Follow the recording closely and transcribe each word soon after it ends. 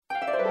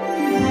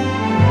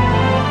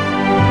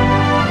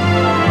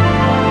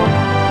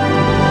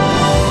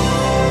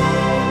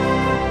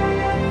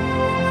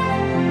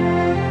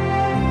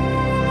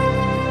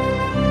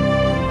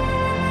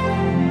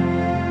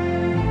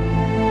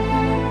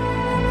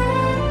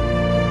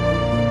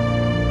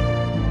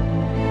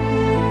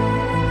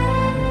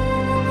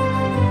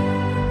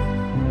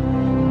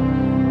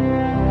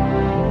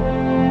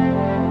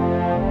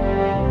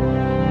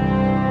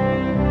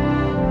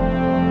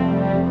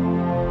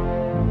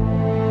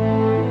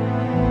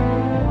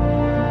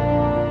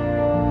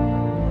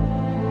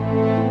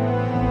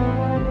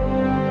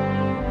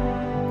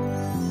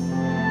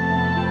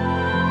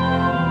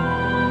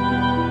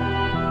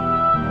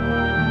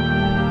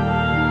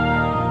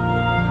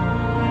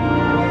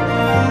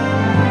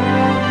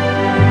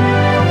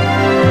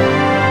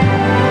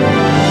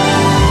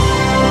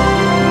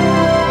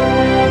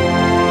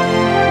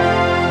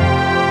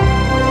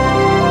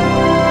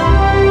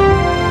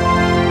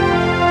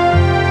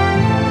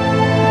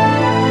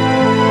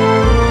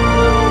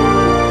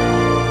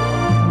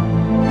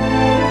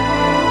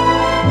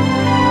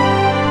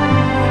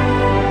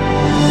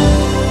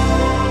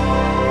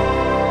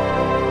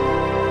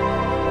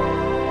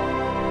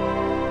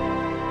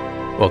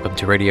Welcome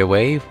to Radio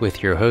Wave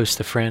with your host,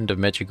 A Friend of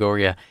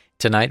Medjugorje.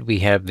 Tonight we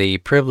have the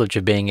privilege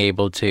of being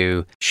able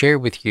to share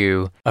with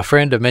you A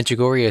Friend of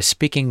Medjugorje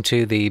speaking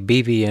to the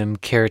BVM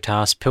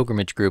Caritas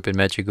Pilgrimage Group in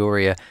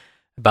Medjugorje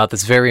about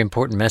this very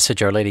important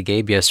message Our Lady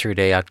gave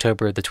yesterday,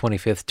 October the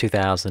 25th,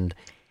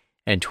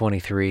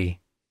 2023.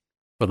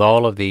 With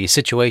all of the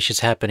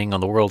situations happening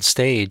on the world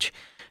stage,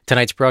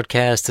 tonight's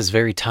broadcast is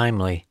very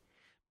timely.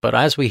 But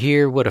as we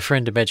hear what A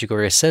Friend of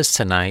Medjugorje says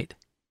tonight,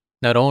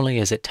 not only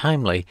is it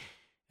timely,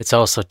 it's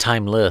also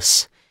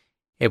timeless.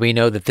 And we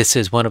know that this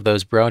is one of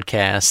those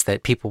broadcasts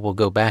that people will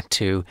go back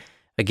to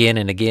again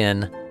and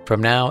again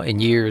from now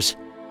and years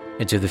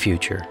into the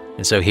future.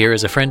 And so here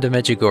is A Friend of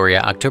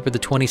Medjugorje, October the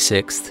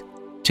 26th,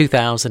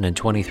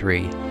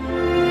 2023.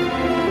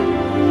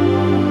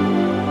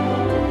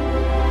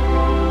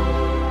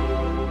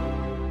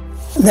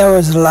 There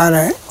was a lot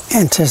of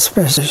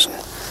anticipation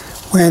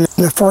when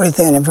the 40th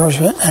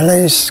anniversary of Our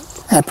Lady's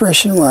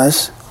apparition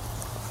was,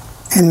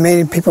 and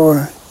many people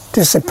were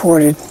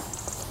disappointed,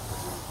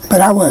 but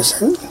I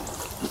wasn't.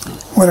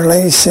 What Our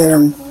Lady said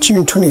on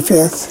June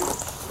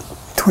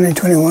 25th,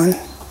 2021,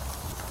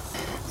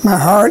 my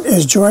heart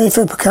is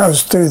joyful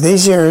because through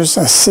these years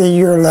I see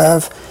your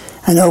love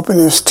and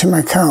openness to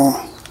my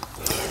call.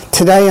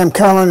 Today I'm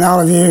calling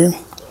all of you,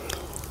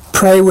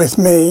 pray with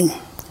me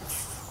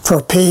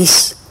for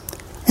peace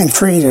and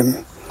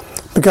freedom,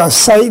 because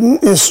Satan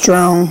is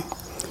strong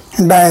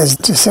and by his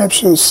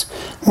deceptions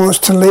wants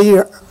to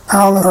lead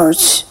all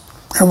hearts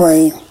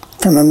away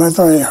from a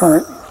motherly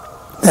heart.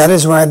 That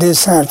is why I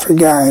decided for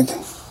God.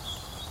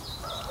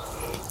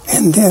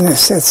 And then it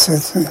said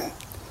something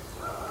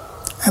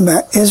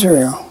about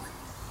Israel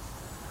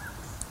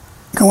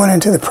going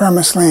into the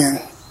promised land.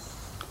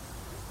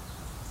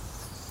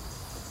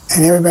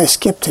 And everybody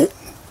skipped it.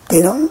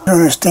 They don't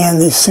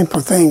understand these simple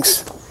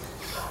things.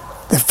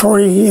 The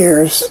 40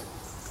 years,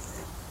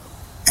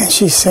 and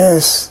she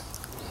says,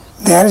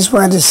 that is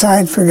why I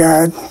decided for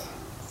God,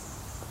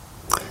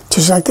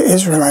 just like the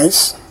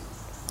Israelites,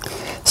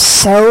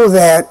 so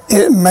that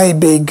it may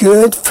be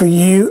good for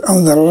you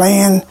on the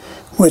land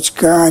which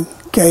God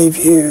gave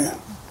you.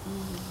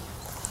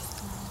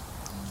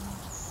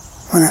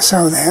 When I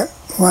saw that,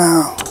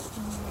 wow,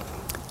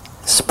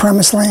 it's the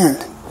promised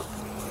land.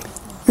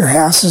 Your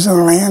house is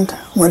on land,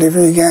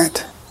 whatever you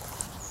got,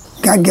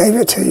 God gave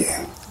it to you.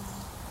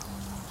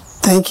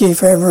 Thank you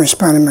for ever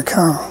responding to my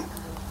call.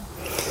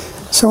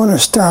 So I want to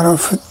start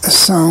off with a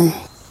song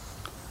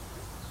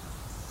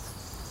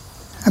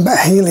about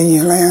healing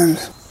your land.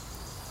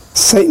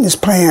 Satan's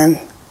plan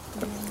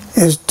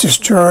is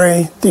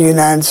destroy the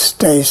United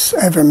States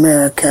of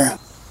America,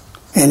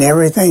 and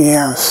everything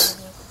else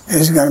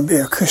is going to be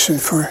a cushion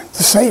for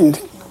the Satan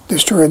to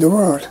destroy the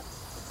world.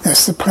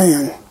 That's the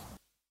plan.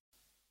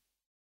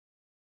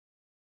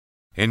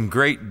 In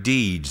great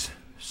deeds,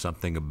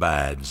 something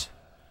abides.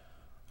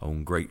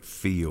 On great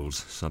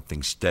fields,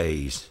 something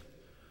stays.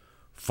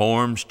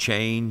 Forms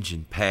change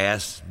and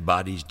pass,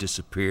 bodies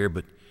disappear,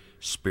 but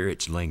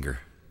spirits linger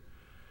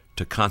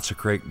to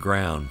consecrate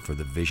ground for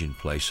the vision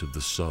place of the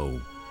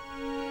soul.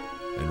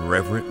 And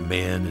reverent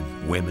men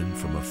and women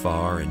from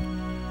afar,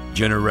 and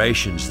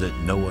generations that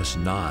know us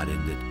not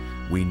and that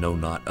we know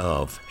not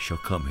of, shall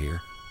come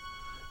here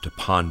to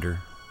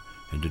ponder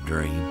and to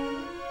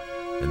dream,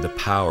 and the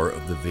power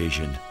of the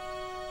vision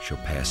shall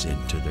pass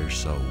into their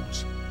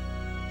souls.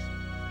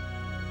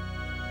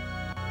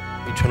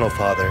 Eternal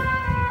Father,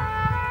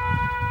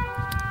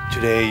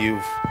 today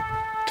you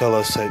tell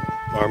us that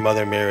our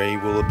Mother Mary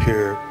will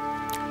appear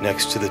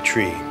next to the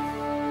tree.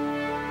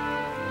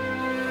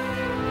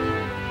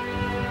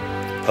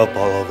 Help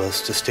all of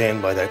us to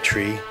stand by that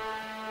tree,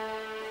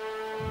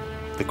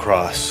 the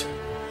cross,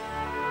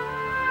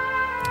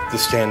 to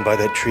stand by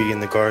that tree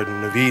in the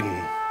Garden of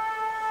Eden,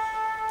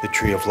 the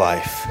tree of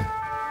life,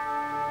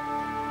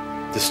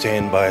 to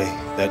stand by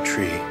that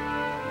tree,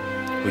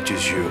 which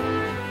is you,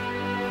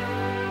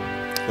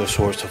 the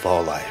source of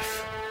all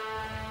life,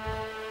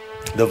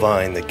 the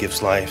vine that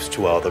gives life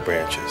to all the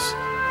branches.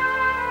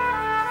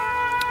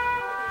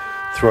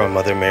 Through our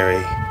Mother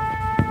Mary,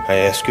 I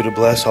ask you to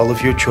bless all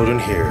of your children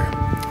here,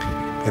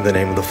 in the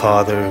name of the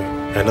Father,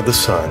 and of the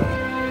Son,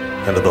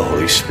 and of the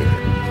Holy Spirit.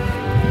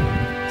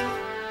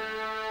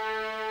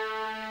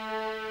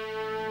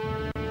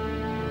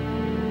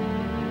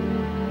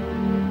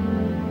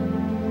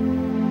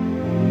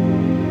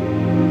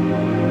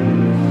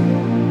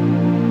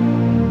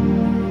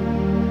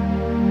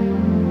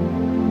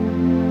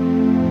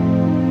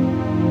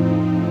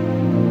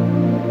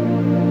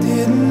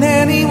 Didn't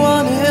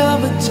anyone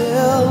ever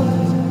tell you?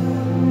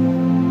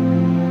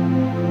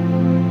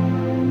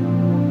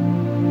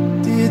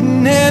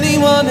 Didn't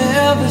anyone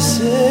ever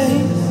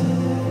say?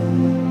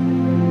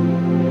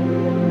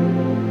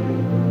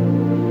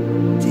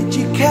 Did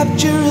you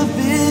capture a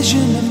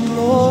vision of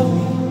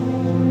glory?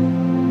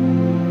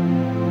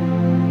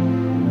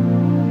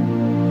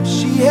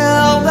 She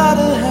held out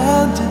her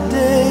hand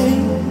today.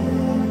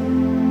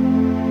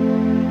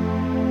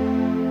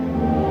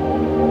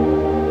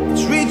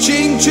 It's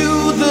reaching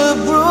to the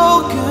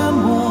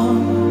broken one.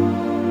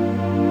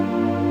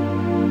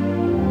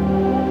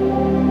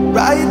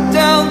 right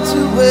down to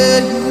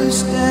where you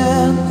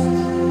stand.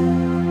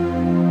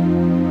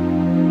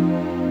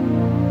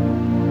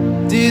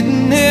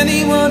 Didn't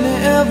anyone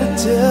ever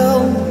tell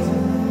you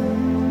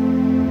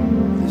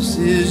this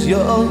is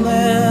your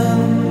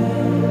land?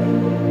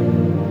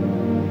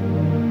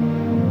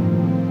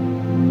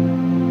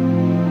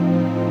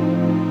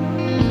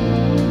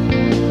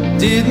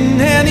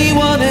 Didn't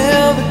anyone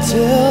ever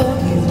tell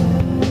you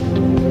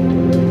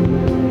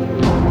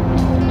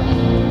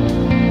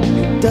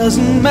it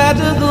doesn't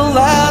matter, the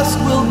last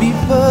will be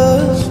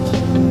first?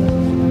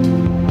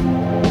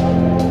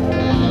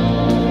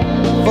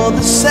 For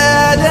the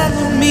sad and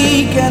the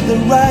meek and the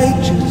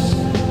righteous,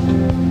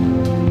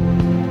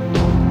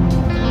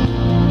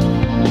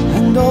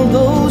 and all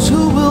those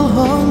who will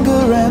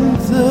hunger and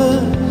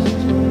thirst.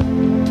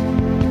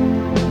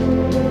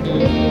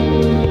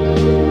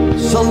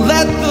 So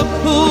let the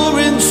poor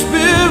in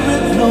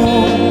spirit know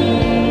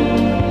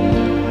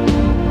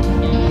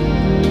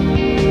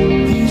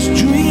these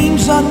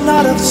dreams are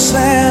not of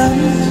sand.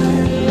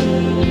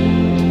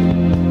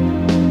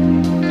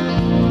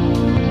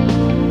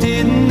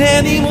 Didn't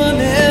anyone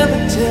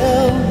ever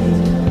tell you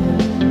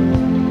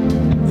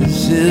this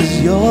is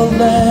your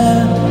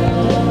land?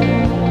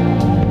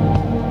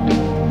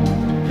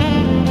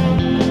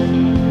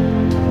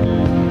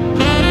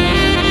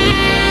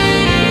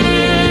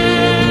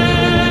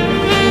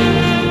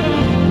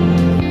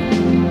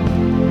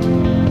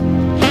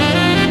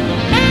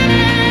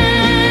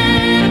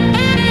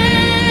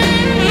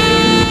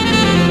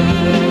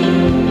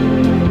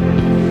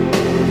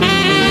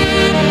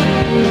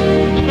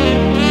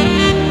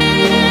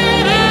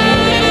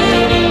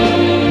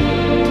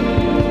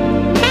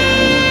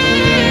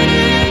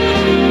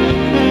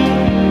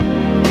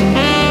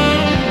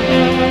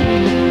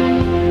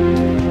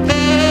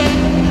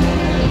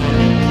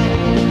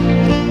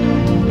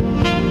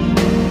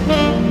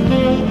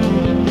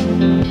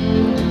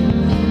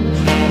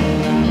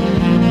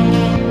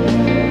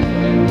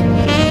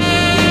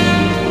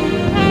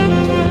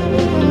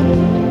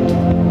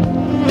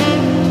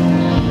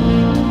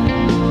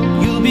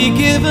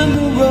 Given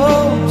the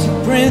robes of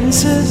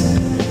princes,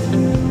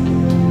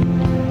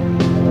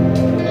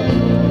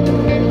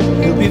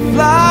 you'll be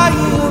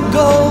flying on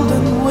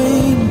golden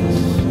wings.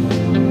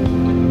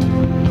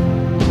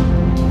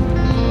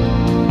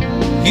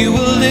 You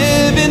will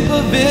live in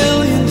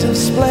pavilions of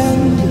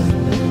splendor,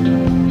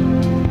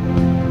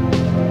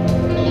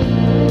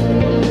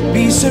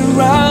 be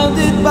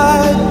surrounded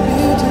by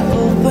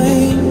beautiful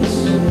things.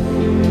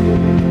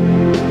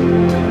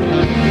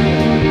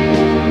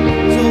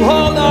 So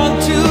hold on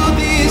to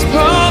these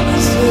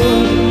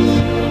promises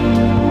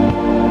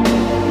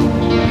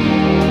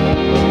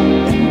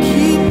and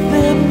keep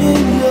them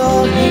in your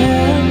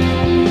hand.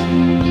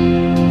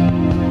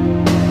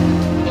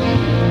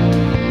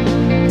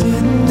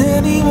 Didn't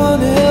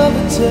anyone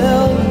ever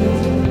tell you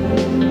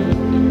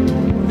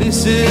this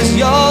is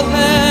your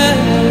land?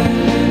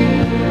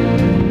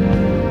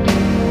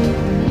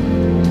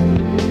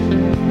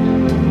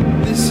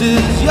 This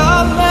is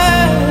your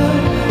land.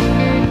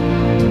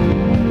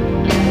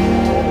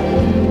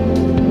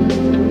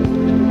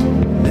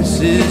 This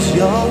is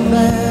your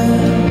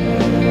land.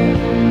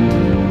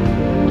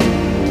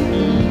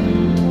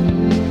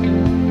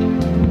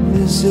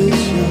 This is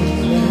your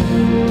land.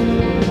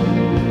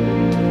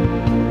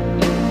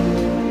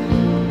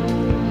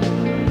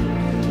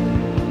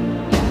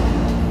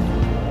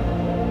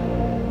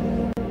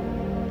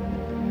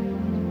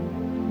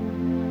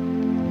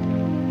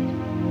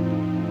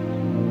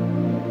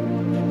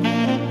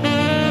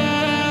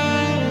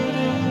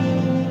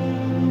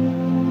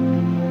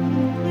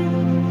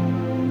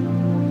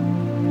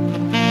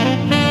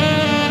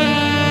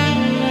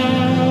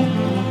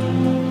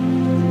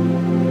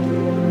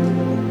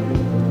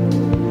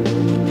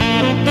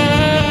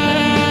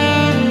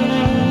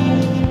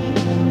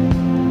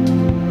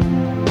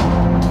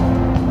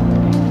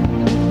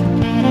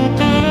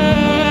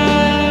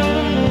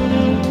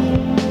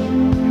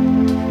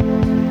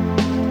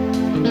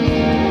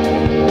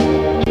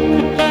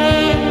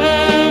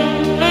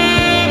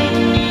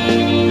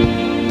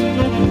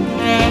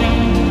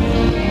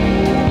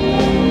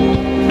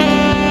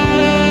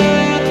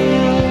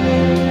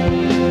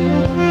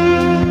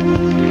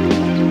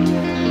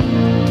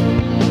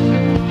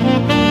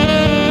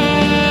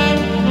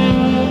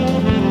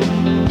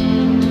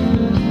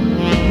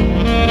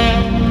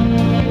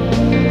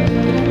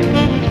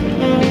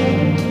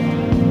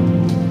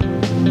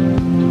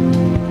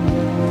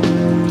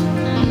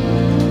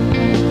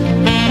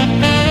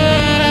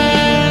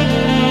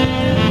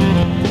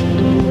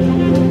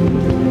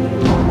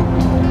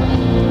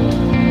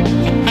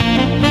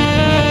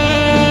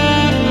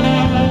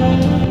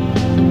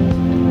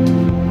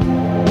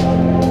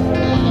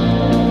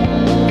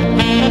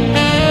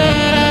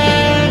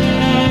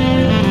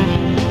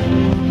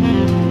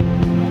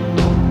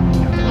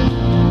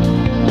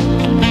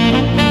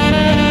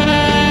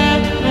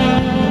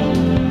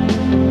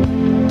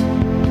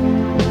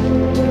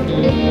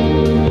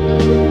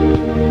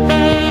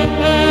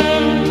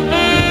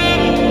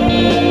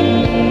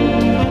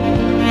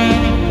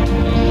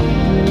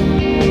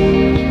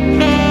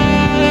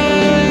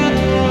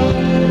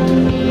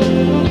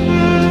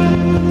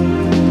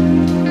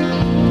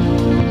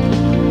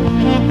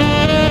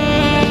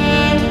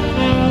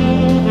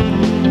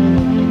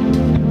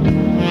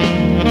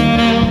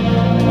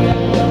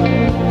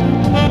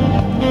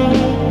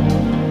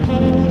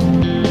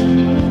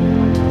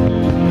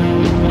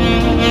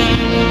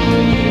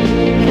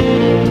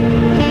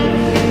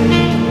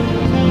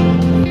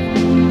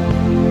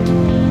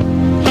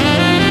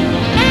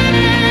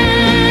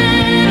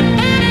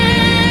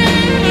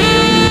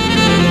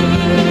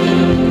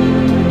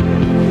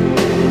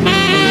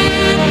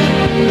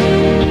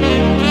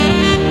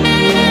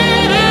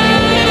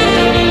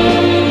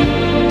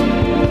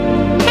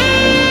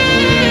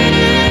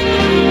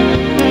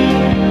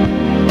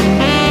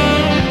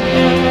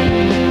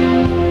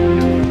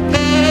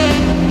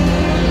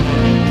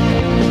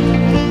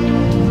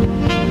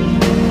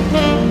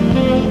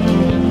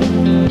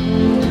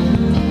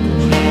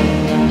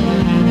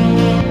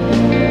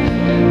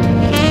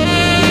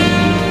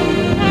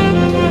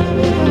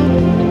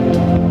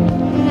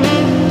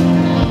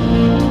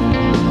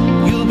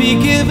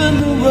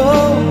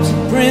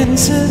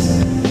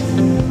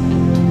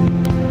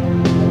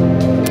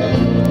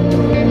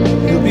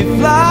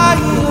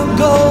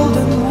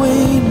 golden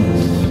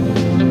wings.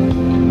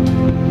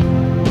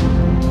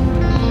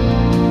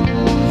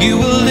 You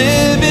will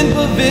live in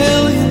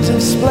pavilions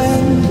of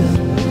splendor,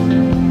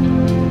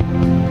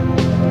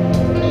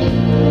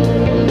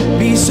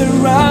 be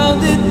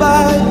surrounded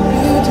by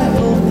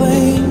beautiful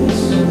things.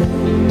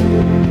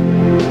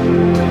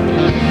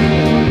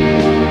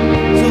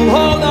 So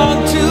hold on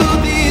to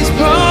these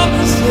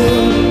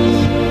promises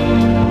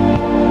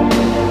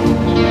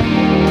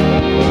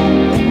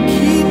and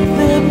keep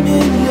them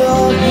in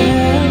your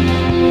hand.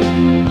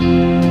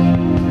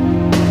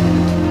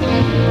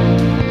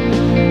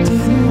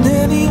 Didn't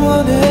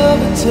anyone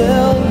ever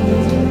tell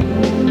you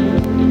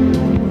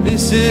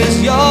this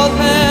is your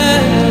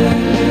land?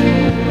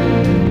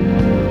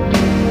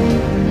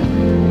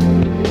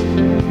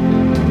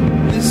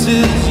 This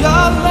is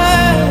your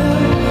land.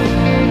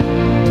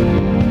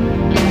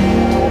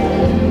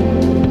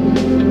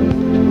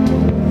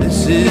 This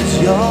is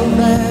your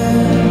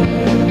land.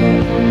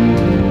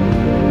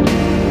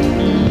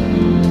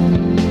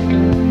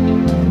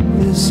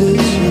 This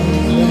is your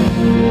land.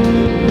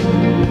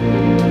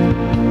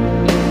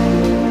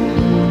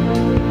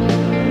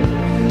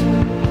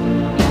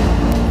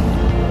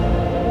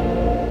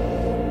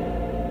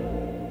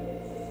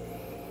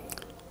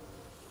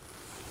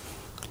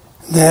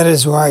 That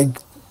is why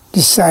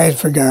decide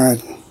for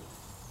God,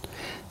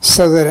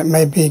 so that it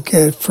may be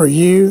good for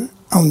you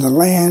on the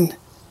land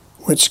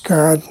which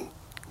God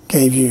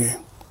gave you.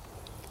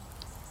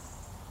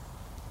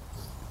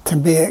 To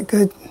be it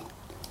good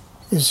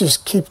is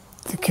just keep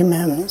the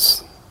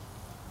commandments.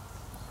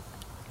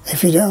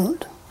 If you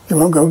don't, it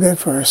won't go good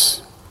for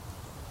us.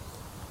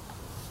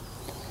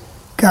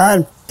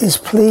 God is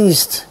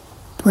pleased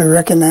when we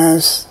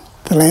recognize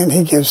the land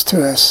He gives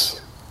to us.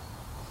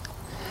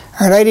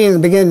 Our Lady in the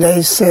beginning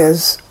days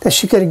says that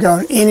she could have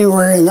gone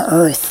anywhere in the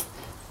earth.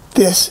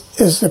 This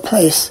is the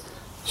place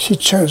she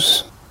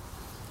chose.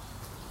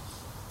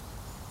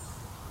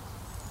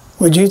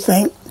 Would you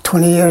think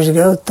 20 years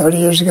ago, 30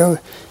 years ago,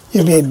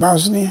 you'd be in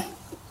Bosnia?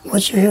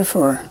 What you here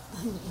for?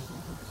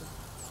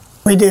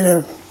 We did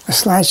a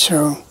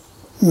slideshow.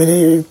 Many of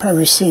you have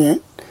probably seen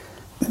it.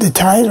 The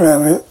title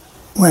of it,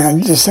 when I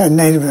decided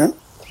name of it,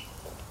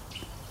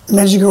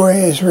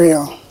 Medjugorje is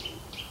real.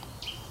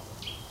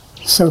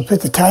 So we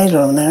put the title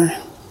on there.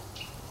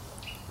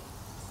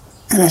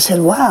 And I said,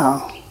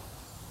 wow,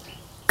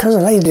 because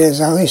the lady does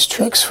all these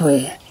tricks for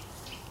you.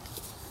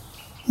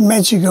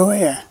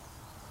 Medjugorje,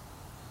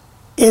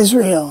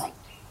 Israel,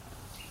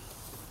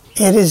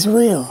 it is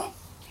real.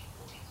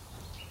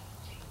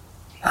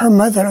 Her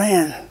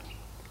motherland,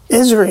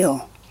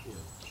 Israel.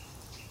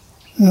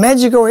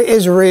 Medjugorje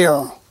is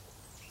real.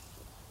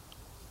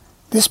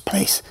 This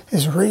place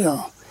is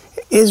real.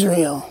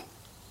 Israel.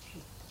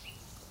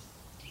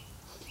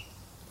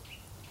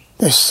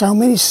 There's so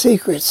many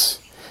secrets,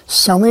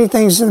 so many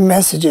things in the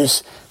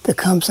messages that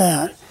comes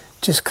out.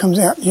 Just comes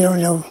out, you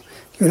don't know,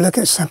 you look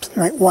at something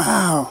like,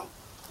 wow.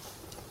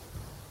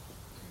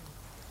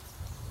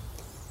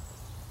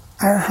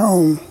 Our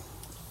home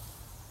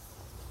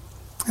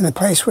and the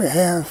place we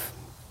have,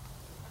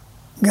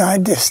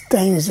 God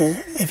disdains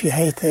it if you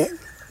hate it.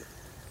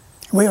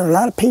 We have a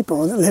lot of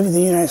people that live in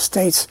the United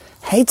States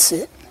hates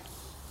it.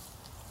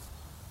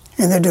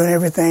 And they're doing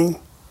everything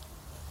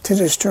to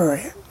destroy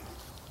it.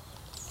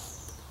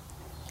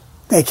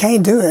 They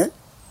can't do it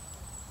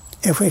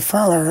if we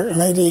follow Our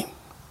Lady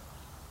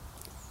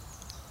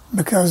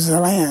because of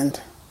the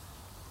land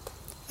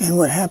and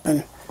what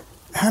happened.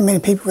 How many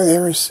people were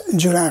there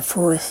July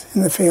 4th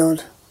in the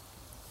field?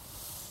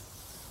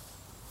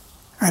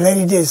 Our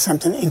Lady did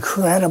something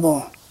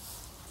incredible.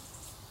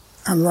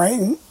 I'm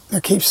writing the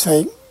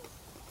keepsake.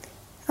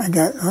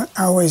 I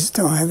always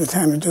don't have the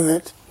time to do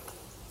it.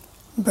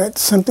 But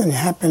something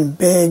happened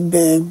big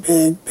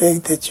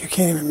that you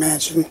can't even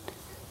imagine.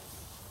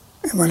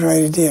 And what Our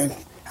Lady did.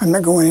 I'm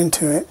not going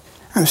into it.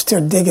 I'm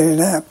still digging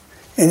it up.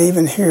 And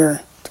even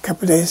here, a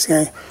couple of days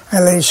ago,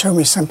 Our Lady showed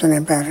me something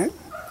about it.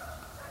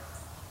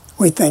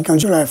 We think on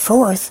July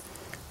 4th,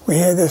 we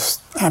had this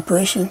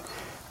apparition.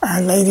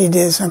 Our Lady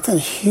did something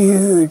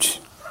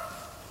huge.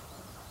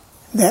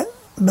 That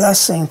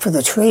blessing for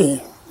the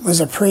tree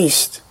was a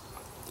priest.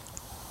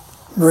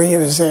 Maria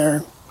was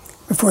there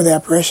before the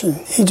apparition.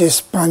 He just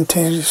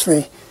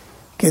spontaneously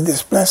gave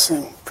this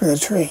blessing for the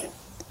tree.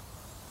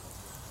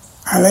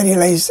 Our Lady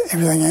lays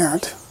everything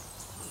out.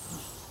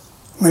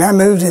 When I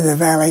moved to the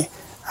valley,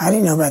 I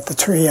didn't know about the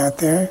tree out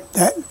there.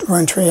 That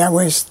one tree I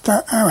always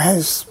thought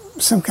has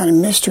some kind of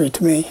mystery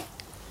to me.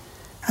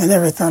 I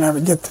never thought I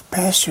would get the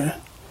pasture.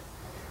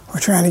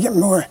 We're trying to get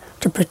more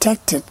to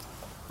protect it.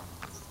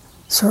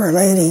 So Our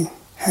Lady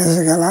has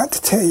a lot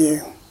to tell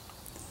you.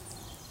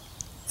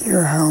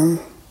 Your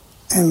home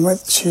and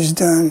what she's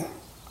done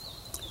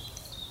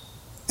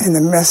and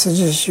the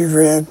messages you've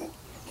read.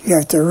 You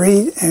have to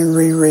read and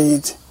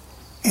reread.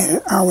 And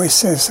it always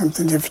says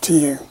something different to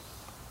you.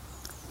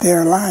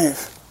 They're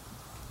alive.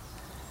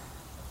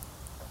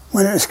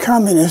 When it was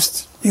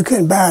communist, you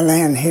couldn't buy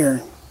land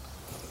here.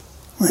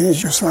 When it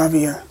was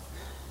Yugoslavia.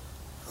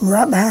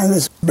 Right behind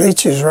this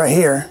bleachers right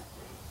here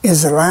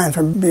is the line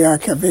from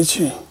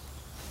Biarkavici,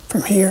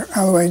 from here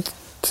all the way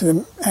to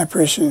the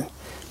apparition.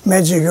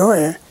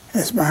 Medjugorje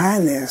is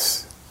behind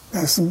this.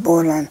 That's the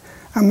borderline.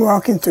 I'm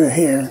walking through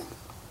here,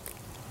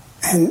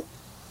 and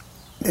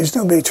there's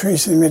no big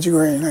trees in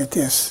Medjugorje like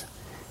this.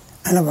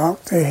 And I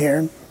walked through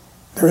here.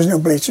 There was no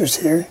bleachers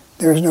here.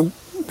 There was no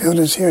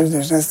buildings here.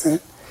 There's nothing.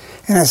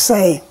 And I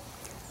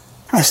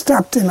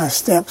stopped in my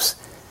steps,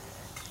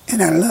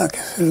 and I look.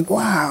 I said,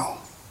 wow,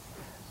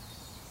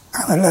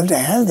 I would love to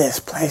have this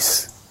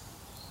place.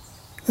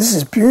 This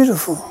is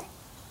beautiful.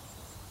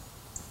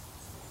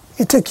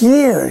 It took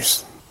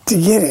years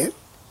to get it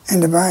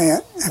and to buy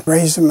it and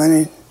raise the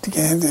money to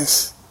get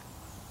this.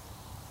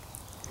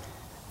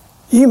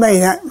 You may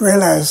not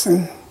realize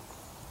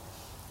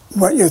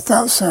what your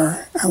thoughts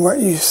are and what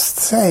you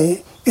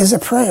say is a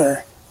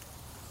prayer.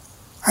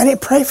 I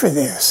didn't pray for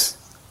this.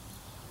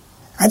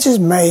 I just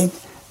made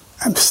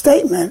a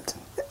statement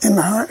in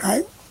my heart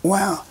like,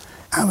 wow,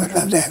 I would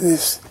love to have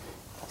this.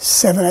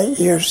 7, 8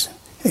 years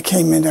it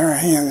came into our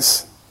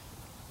hands.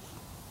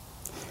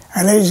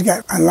 Our Lady's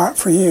got a lot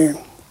for you.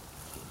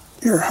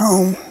 Your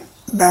home,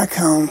 back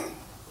home,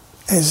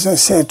 as I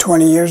said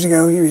 20 years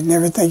ago, you would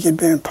never think you'd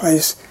been in a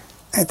place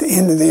at the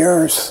end of the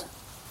earth.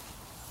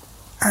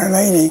 Our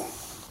Lady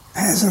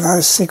has a lot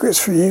of secrets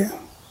for you,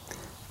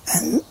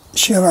 and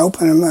she'll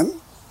open them up.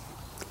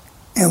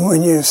 And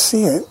when you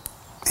see it,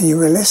 and you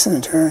were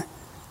listening to her,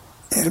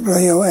 it'll blow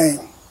you away.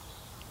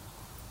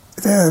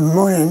 The other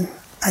morning,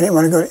 I didn't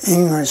want to go to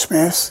English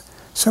Mass,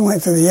 so I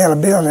went to the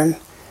Yellow Building.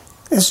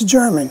 It's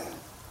German.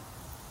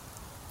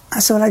 I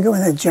said, when I go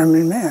in that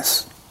German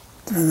Mass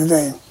the other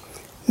day,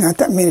 not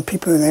that many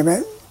people in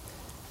there,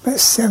 about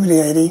 70,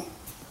 80.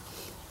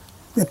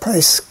 The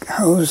place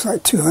holds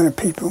like 200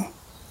 people.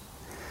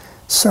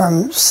 So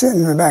I'm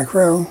sitting in the back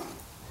row,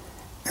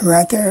 and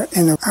right there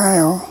in the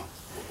aisle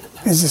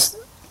is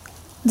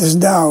this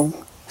dog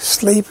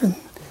sleeping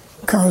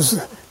because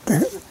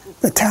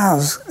the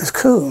tiles is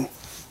cool.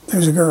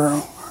 There's a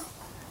girl.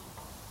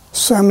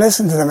 So I'm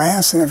listening to the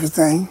Mass and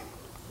everything.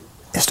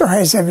 I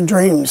started having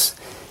dreams,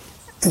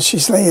 and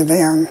she's laying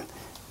down,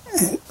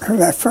 and her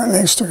left front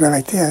legs start going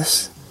like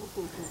this,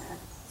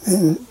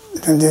 then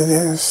do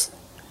this,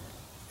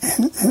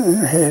 and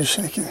her head is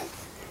shaking.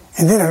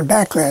 And then her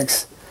back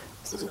legs.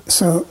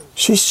 So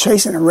she's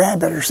chasing a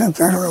rabbit or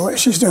something. I don't know what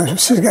she's doing.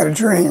 She's got a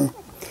dream.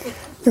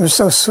 It was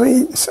so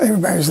sweet. So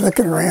everybody was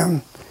looking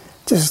around.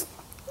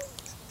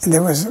 And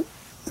there was a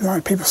lot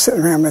of people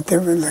sitting around, but they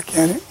would look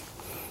at it.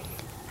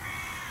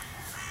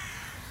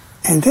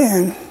 And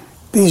then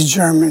these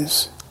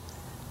Germans,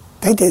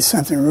 they did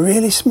something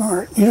really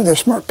smart. You know, they're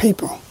smart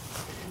people.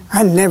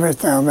 I never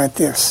thought about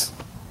this.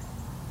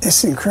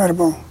 It's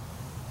incredible.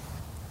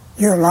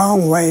 You're a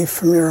long way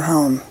from your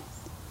home,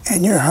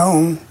 and your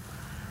home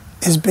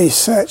is be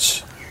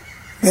such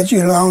that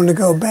you long to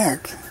go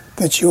back,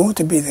 that you want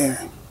to be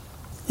there.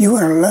 You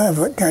want to love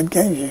what God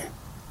gave you.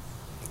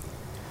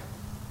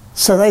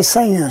 So they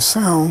sang a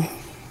song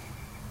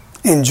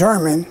in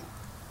German,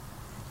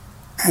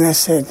 and I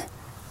said,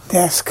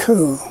 that's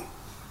cool.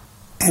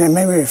 And it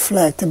made me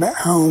reflect about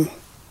home,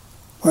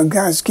 what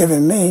God's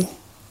given me.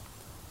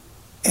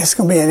 It's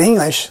going to be in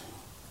English.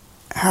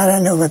 How did I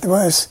know what it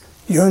was?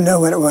 You'll know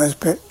what it was,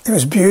 but it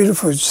was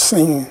beautiful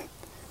singing.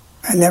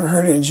 I never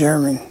heard it in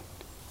German.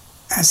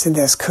 I said,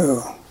 that's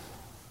cool.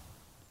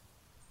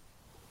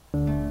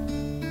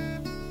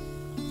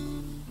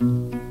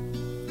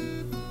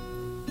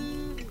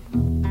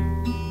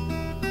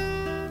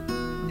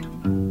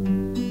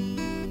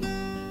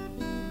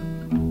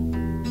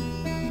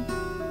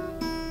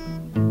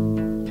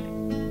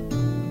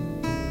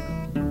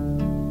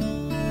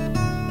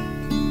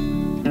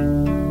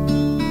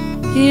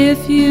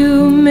 If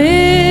you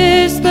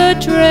miss the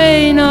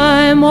train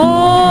I'm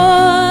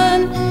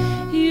on,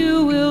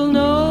 you will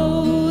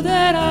know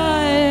that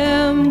I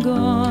am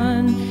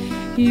gone.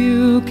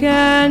 You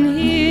can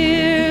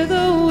hear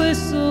the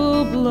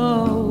whistle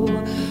blow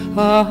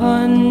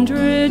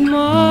 100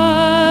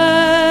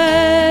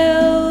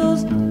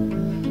 miles,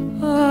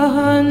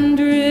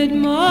 100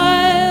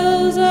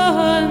 miles,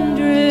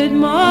 100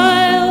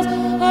 miles,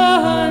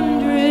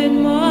 100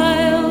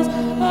 miles,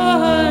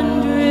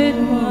 100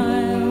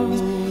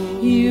 miles.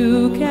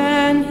 You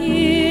can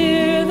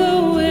hear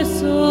the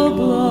whistle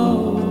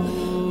blow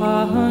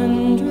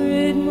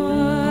 100 miles.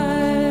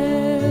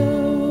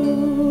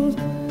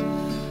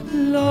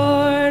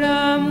 Lord,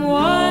 I'm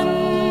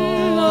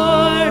one,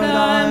 Lord,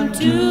 I'm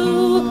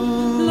two,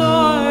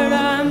 Lord,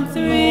 I'm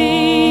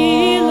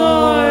three,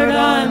 Lord,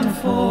 I'm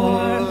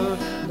four,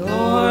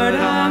 Lord,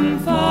 I'm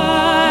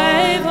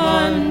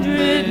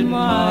 500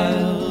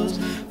 miles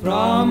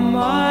from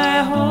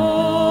my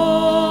home.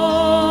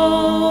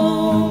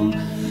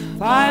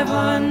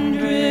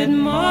 500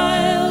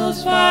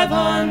 miles,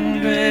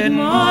 500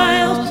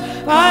 miles,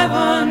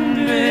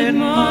 500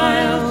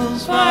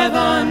 miles,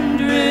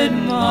 500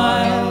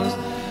 miles.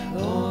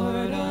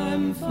 Lord,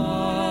 I'm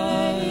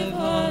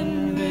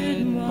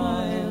 500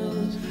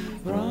 miles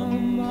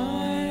from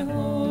my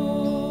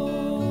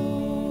home.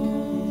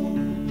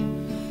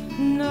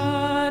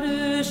 Not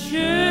a a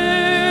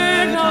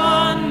shirt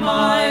on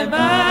my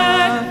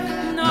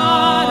back,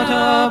 not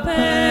a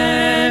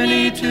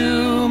penny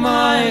to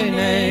my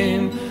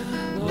name.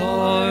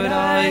 Lord,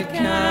 I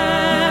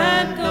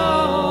can't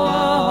go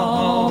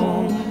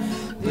home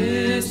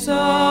this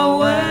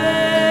away,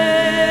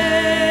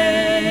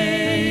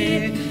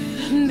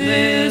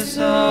 this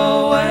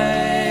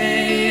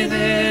away,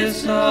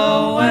 this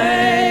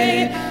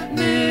away,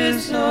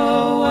 this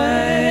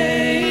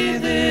away,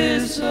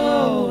 this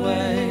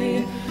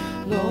away.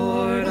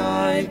 Lord,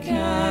 I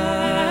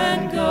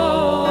can't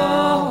go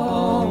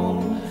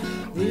home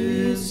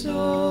this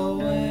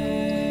away.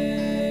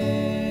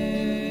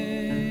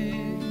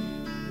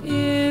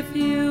 If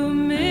you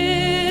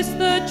miss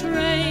the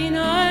train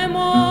I'm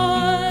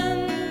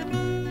on,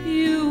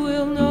 you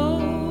will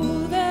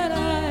know that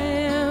I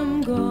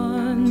am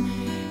gone.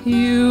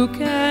 You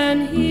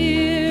can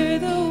hear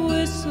the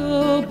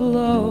whistle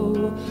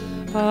blow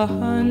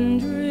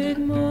 100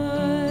 miles.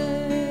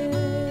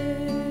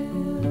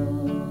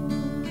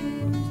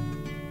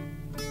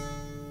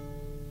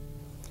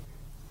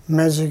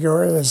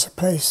 Medjugorje is a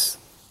place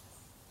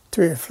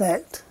to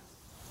reflect,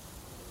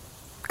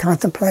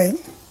 contemplate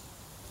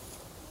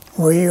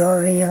where you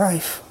are in your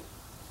life.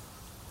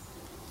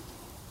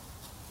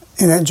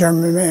 In that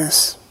German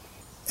Mass,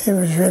 it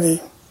was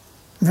really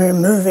very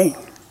moving.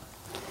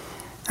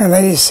 A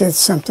lady said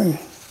something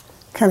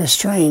kind of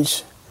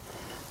strange,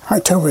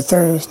 October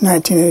 3rd,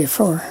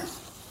 1984.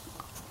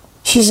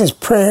 She says,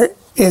 prayer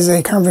is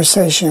a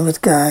conversation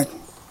with God.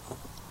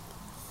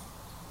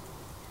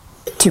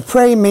 To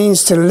pray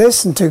means to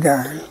listen to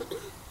God.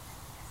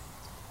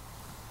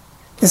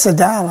 It's a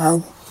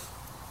dialogue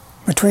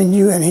between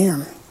you and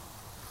Him.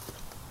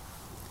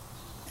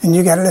 And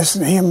you got to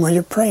listen to Him when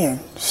you're praying.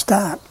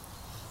 Stop.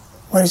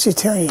 What does He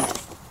tell you?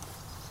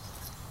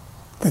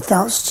 The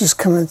thoughts just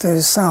coming through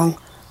the song,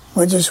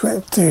 what just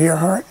went through your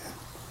heart,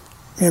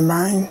 your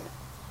mind.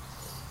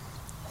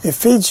 It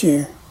feeds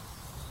you.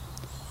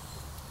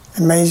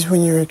 Amazed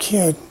when you're a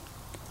kid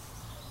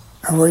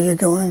or where you're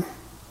going.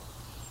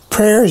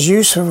 Prayer is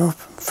useful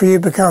for you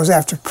because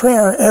after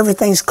prayer,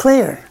 everything's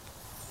clear.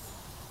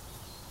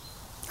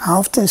 I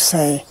often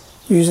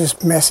use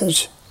this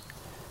message,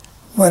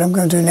 what I'm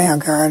going to do now,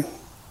 God.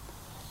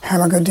 How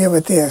am I going to deal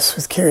with this,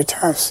 with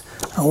Caritas,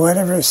 or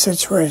whatever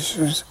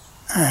situations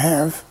I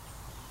have.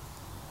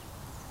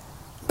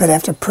 But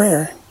after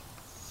prayer,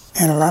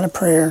 and a lot of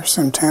prayer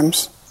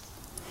sometimes,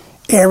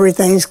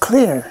 everything's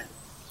clear,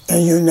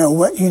 and you know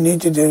what you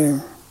need to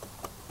do.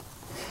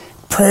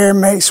 Prayer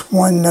makes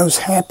one knows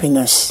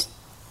happiness.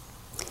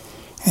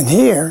 And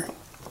here,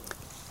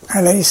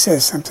 Our Lady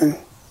says something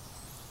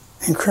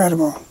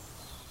incredible.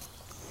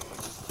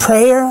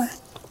 Prayer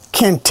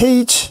can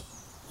teach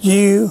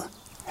you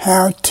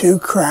how to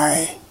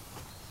cry.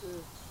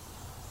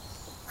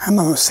 I'm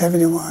almost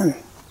 71,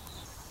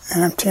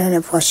 and I'm tearing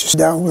up watching this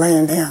dog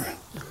laying down.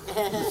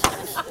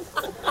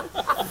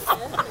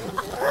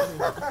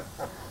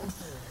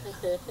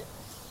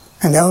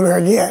 And the older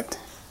I get,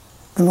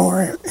 the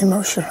more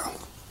emotional.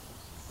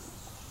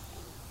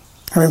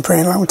 I've been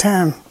praying a long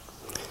time,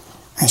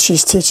 and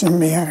she's teaching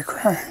me how to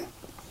cry.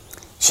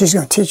 She's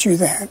going to teach you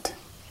that.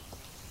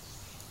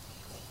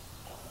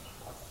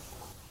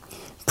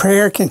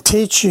 Prayer can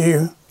teach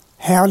you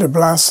how to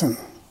blossom.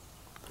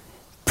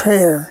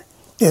 Prayer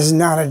is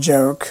not a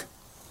joke.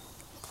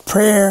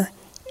 Prayer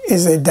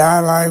is a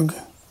dialogue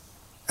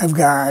of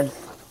God.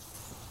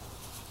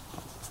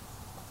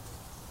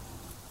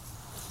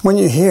 When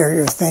you're here,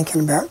 you're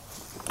thinking about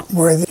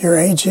where your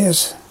age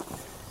is.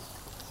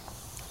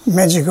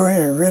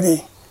 Medjugorje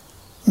really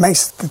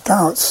makes the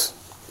thoughts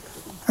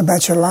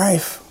about your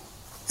life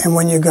and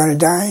when you're going to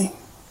die.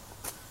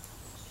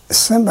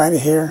 Somebody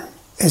here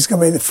is going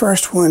to be the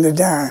first one to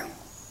die.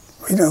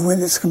 We don't know when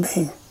it's going to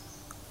be.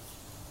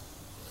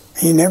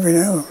 You never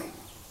know.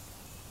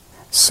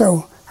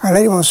 So Our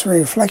Lady wants to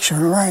reflect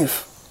on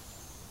life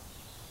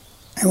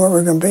and where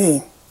we're going to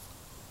be.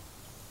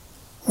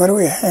 What do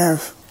we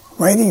have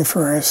waiting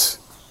for us?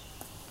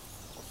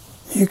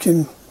 You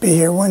can be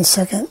here 1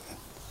 second,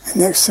 and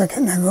next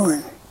second not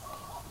going.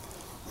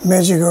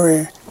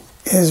 Medjugorje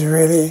is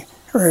really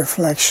a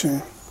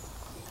reflection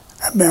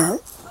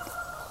about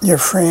your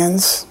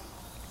friends,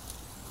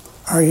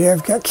 or you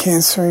have got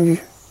cancer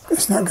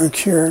it's not going to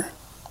cure.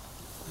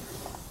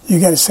 You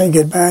got to say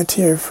goodbye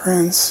to your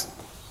friends,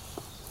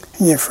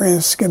 and your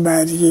friends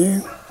goodbye to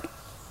you.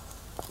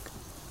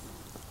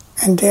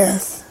 And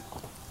death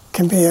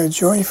can be a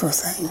joyful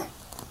thing,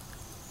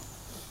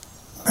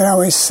 but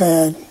always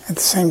sad at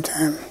the same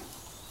time.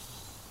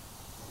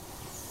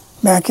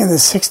 Back in the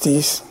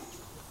 60s,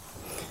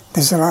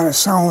 there's a lot of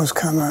songs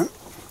come up,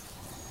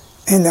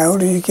 and the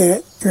older you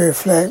get, you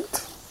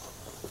reflect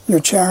your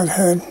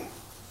childhood,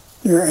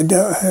 your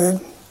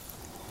adulthood.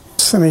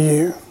 Some of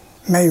you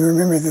may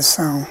remember this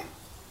song.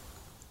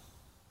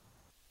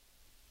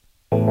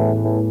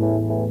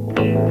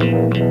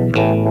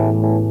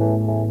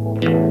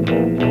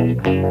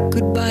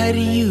 Goodbye to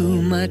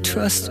you, my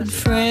trusted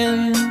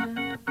friend.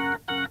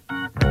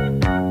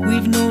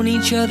 We've known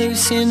each other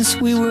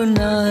since we were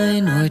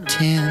 9 or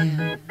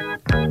 10.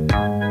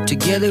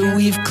 Together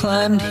we've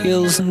climbed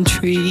hills and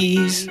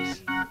trees,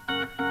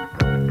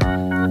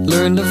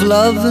 learned of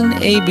love and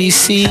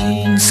ABC,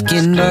 and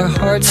skinned our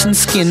hearts and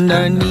skinned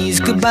our knees.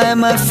 Goodbye,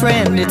 my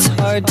friend, it's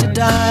hard to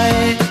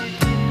die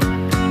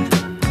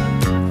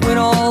when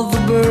all the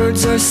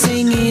birds are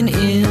singing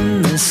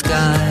in the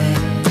sky.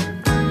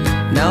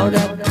 Now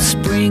that the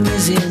spring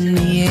is in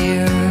the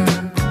air,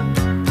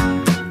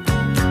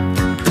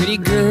 pretty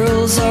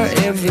girls are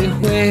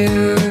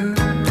everywhere.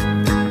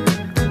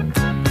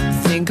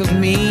 Think of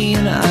me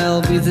and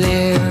I'll be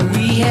there.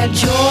 We had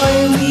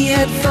joy, we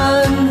had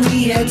fun,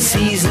 we had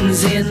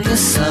seasons in the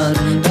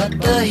sun, but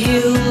the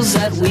hills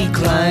that we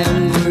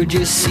climbed were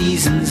just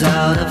seasons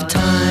out of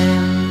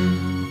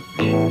time.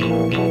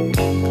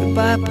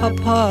 Goodbye,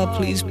 Papa,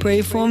 please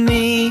pray for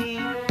me.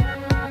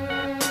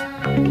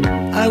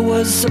 I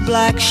was the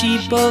black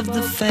sheep of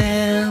the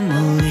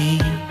family.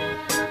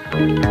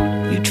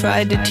 You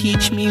tried to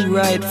teach me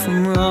right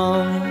from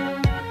wrong.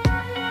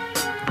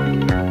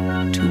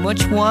 Too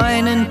much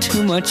wine and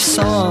too much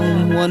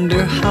song,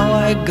 wonder how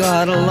I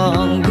got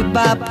along.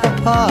 Goodbye,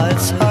 Papa,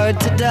 it's hard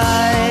to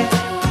die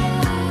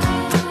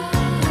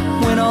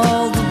when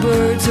all the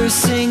birds are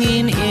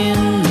singing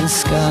in the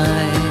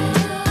sky.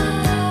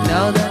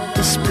 Now that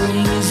the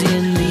spring is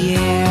in the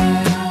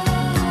air,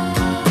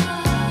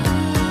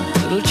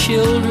 little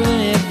children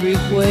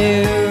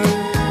everywhere.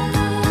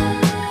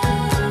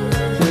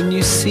 When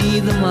you see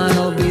them,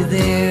 I'll be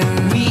there.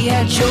 We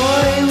had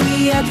joy,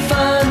 we had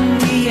fun,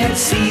 we had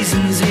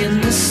seasons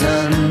in the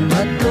sun,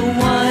 but the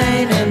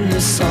wine and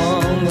the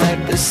song,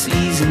 like the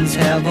seasons,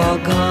 have all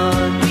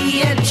gone. We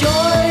had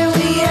joy,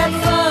 we had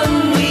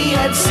fun, we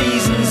had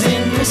seasons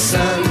in the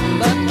sun,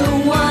 but the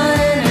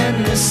wine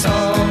and the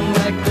song,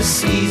 like the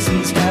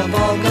seasons, have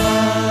all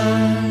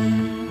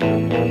gone.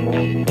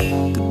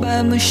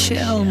 Goodbye,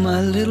 Michelle,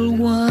 my little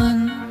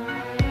one.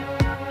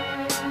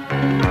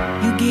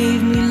 You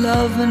gave me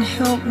love and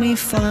helped me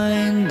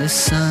find the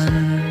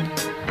sun.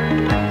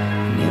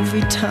 And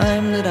every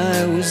time that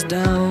I was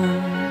down,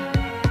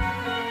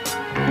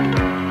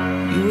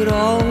 you would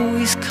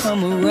always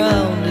come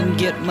around and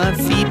get my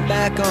feet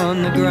back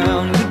on the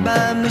ground.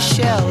 Goodbye,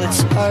 Michelle,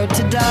 it's hard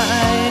to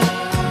die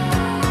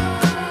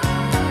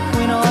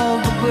when all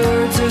the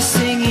birds are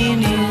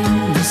singing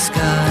in the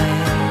sky.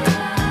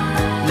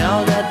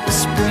 Now that the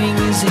spring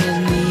is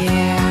in the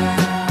air,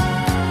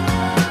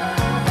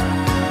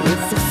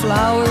 with the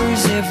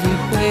flowers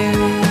everywhere,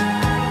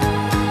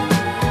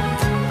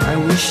 I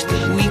wish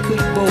that we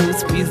could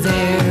both be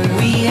there.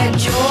 We had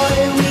joy,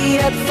 we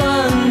had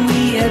fun,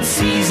 we had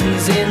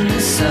seasons in the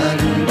sun,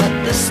 but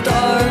the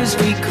stars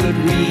we could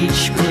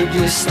reach were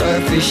just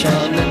starfish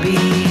on the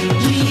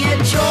beach. We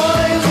had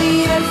joy, we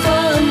had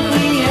fun,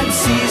 we had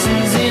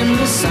seasons in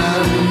the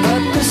sun,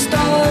 but the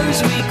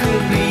stars we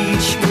could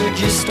reach were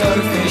just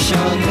starfish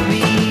on the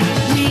beach.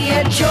 We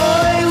had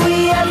joy,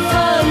 we had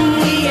fun,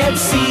 we had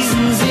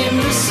seasons in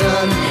the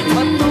sun,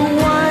 but the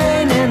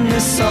wine and the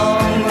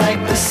song,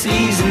 like the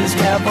seasons,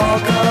 have all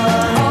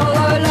gone. All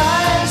our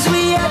lives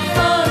we had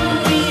fun,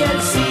 we had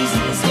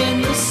seasons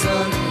in the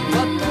sun,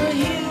 but the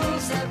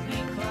hills that we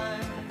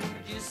climbed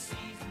were just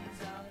seasons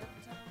out of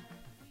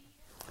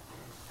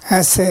time.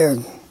 I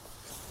said,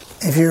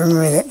 if you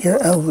remember that,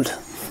 you're old.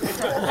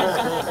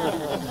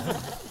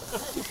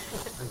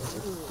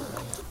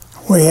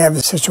 We have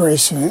a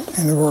situation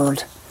in the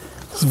world.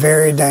 It's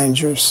very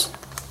dangerous,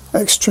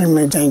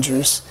 extremely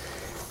dangerous.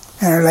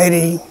 And Our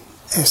Lady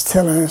is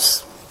telling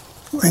us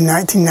in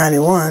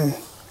 1991,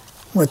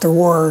 with the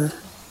war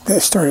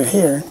that started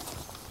here,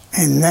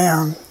 and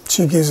now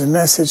she gives a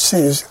message,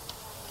 says,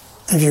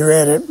 if you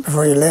read it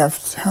before you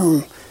left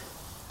home,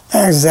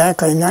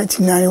 exactly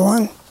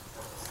 1991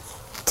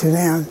 to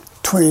now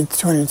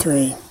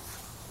 2023.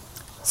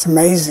 It's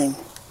amazing.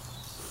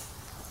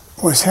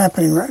 What's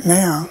happening right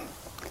now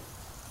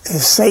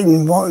is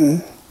Satan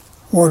wanting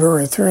World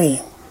War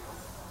III.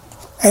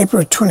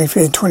 April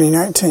 25th,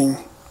 2019.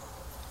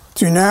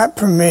 Do not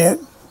permit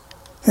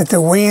that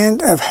the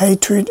wind of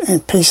hatred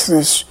and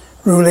peacelessness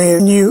rule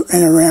in you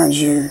and around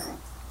you.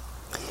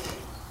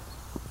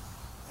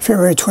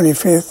 February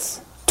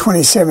 25th,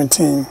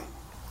 2017.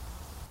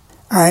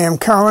 I am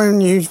calling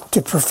you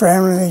to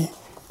profoundly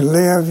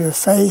live your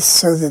faith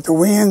so that the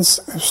winds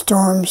of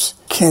storms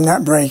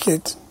cannot break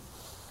it.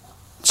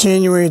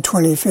 January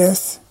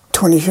 25th,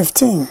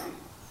 2015.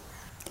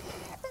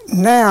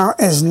 Now,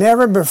 as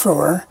never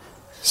before,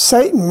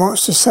 Satan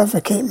wants to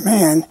suffocate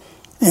man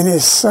in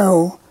his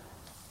soul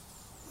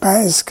by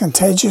his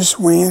contagious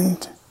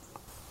wind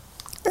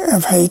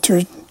of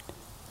hatred,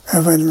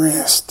 of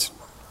unrest.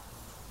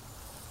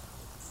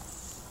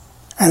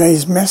 Our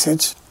Lady's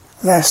message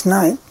last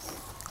night,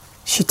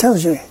 she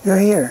told you, you're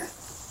here.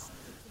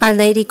 Our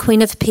Lady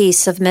Queen of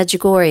Peace of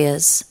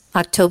Medjugorje's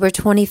October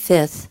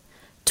 25th,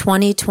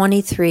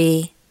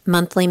 2023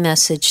 monthly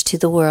message to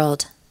the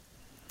world.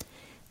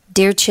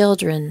 Dear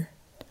children,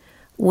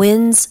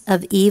 winds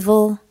of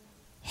evil,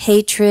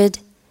 hatred,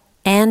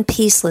 and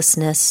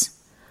peacelessness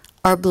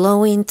are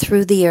blowing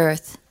through the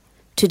earth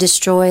to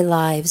destroy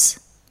lives.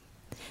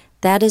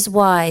 That is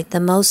why the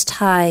Most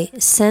High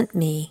sent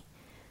me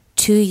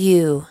to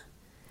you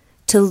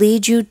to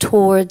lead you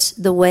towards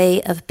the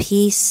way of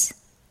peace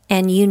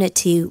and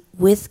unity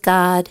with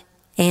God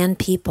and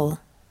people.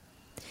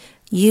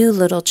 You,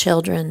 little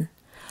children,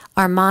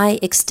 are my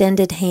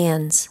extended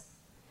hands.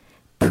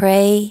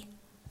 Pray,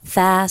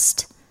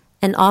 fast,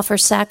 and offer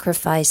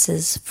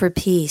sacrifices for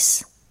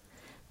peace,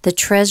 the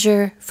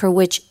treasure for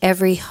which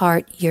every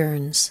heart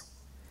yearns.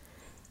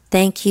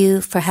 Thank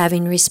you for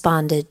having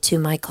responded to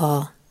my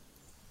call.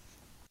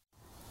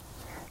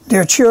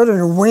 Dear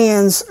children,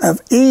 winds of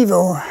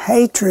evil,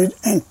 hatred,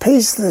 and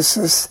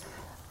peacelessness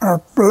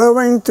are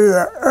blowing through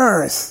the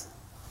earth.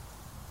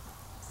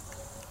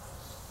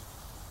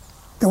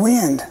 The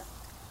wind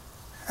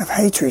of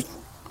hatred,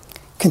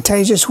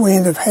 contagious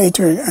wind of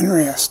hatred and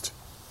unrest,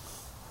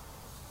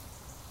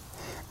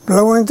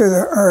 blowing through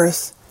the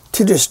earth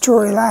to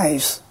destroy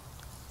lives.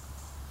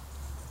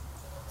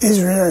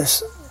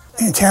 Israel's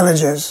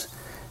intelligence,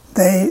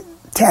 they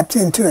tapped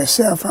into a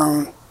cell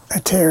phone, a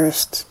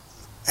terrorist,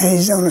 and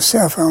he's on a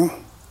cell phone,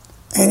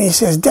 and he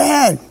says,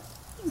 Dad,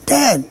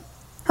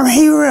 I'm a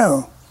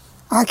hero.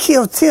 I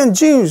killed 10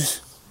 Jews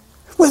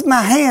with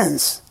my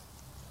hands.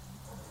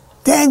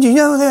 Dad, you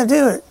know that I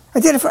do it. I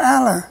did it for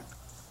Allah.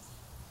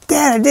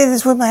 Dad, I did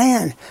this with my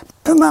hand.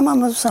 Put my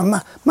mama's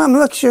son. Mom,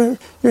 look, your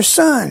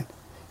son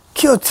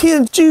killed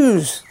 10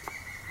 Jews.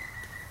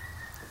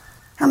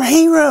 I'm a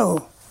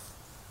hero.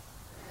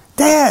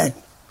 Dad,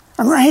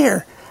 I'm right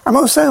here. I'm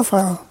on cell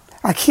phone.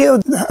 I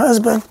killed the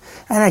husband,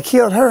 and I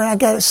killed her, and I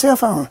got a cell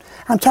phone.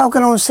 I'm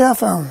talking on cell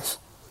phones.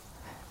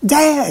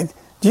 Dad,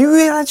 do you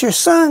realize your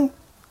son?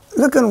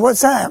 Look on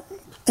WhatsApp,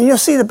 and you'll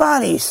see the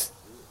bodies.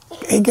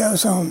 It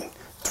goes on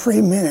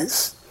 3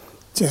 minutes,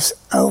 just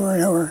over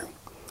and over.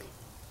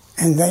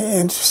 And they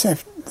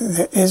intercept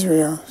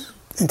Israel's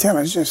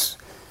intelligence,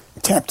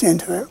 tapped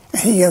into it.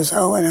 And he goes,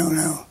 oh, and oh,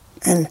 no.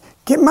 And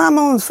get Mom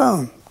on the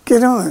phone.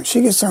 Get on.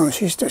 She gets on.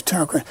 She starts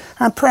talking.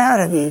 I'm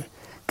proud of you.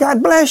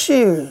 God bless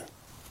you.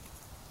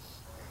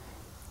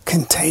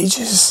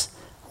 Contagious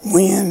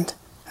wind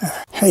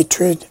of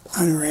hatred,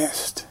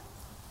 unrest.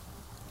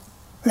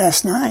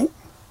 Last night,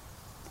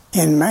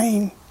 in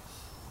Maine,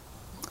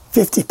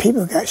 50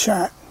 people got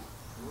shot.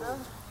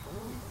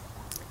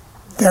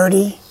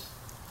 30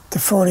 to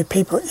 40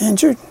 people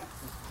injured,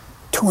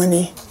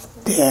 20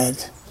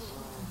 dead.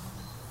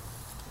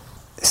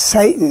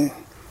 Satan,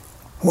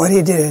 what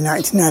he did in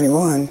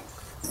 1991,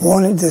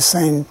 wanted this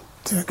thing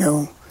to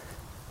go.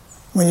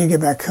 When you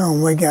get back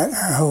home, we got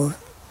our whole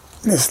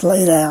list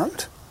laid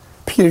out.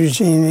 Peter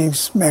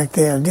Jennings back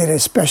there did a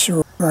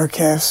special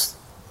broadcast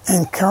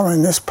and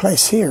calling this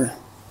place here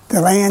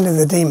the land of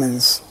the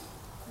demons.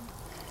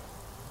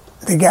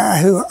 The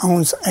guy who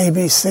owns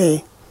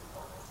ABC,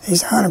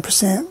 he's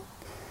 100%.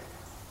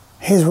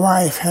 His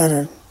wife had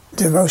a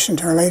devotion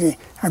to Our Lady.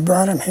 I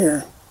brought him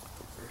here.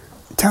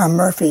 Tom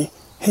Murphy,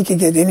 he could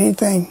get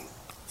anything,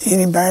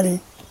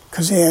 anybody,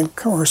 because he had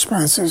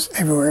correspondents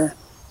everywhere.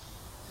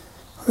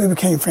 We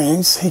became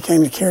friends. He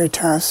came to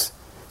Caritas.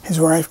 His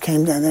wife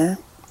came down there.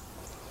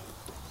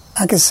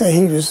 I could say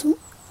he was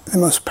the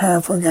most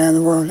powerful guy in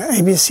the world.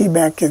 ABC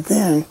back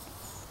then,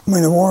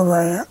 when the war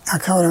broke out, I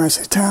called him. I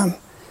said, Tom,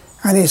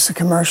 I need some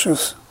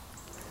commercials.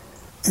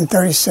 In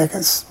 30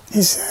 seconds,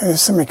 he said,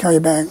 somebody call you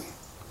back.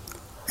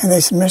 And they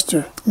said,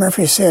 Mr.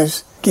 Murphy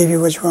says, give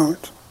you what you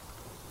want.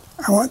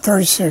 I want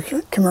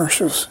 30-second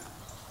commercials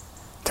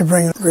to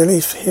bring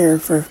relief here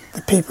for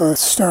the people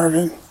that's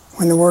starving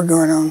when the war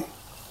going on.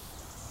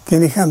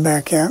 Then he come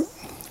back out.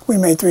 We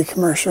made 3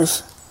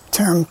 commercials.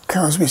 Tom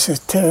calls me and says,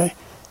 Terry,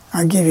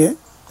 I'll give you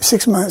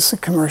 6 months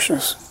of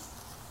commercials.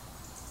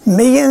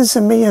 Millions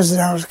and millions of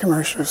dollars of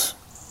commercials.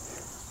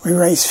 We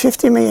raised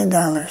 $50 million.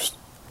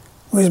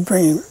 We was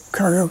bringing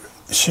cargo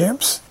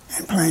ships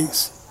and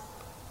planes.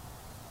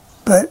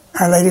 But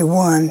Our Lady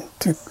won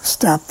to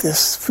stop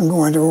this from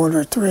going to World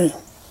War III.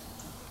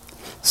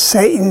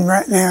 Satan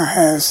right now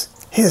has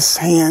his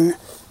hand,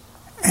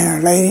 and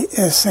Our Lady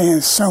is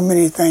saying so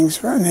many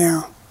things right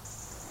now.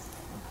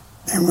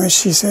 And when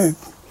she said,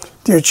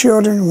 Dear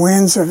children,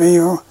 winds of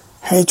evil,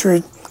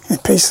 hatred,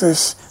 and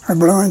peaceless are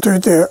blowing through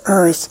the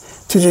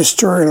earth to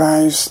destroy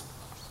lives.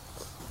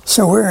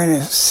 So we're in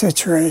a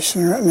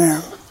situation right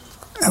now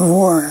of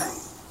war.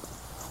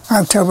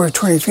 October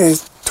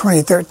 25th,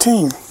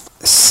 2013.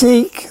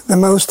 Seek the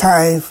Most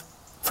High,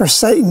 for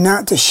Satan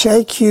not to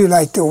shake you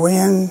like the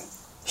wind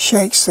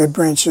shakes the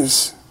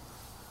branches.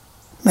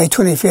 May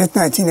 25th,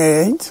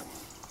 1988.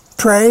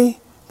 Pray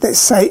that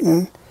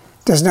Satan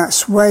does not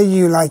sway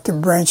you like the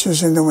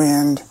branches in the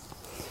wind.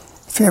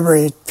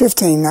 February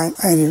 15,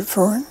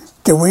 1984.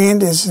 The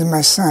wind is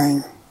my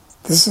sign.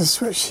 This is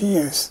what she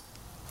is.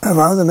 Of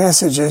all the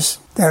messages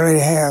that Our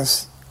Lady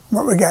has,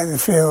 what we got in the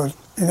field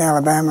in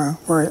Alabama,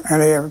 where Our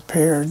Lady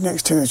appeared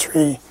next to the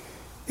tree,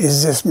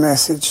 is this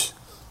message.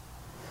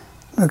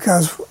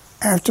 Because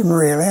after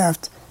Maria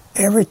left,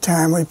 every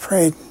time we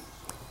prayed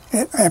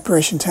at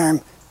apparition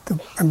time,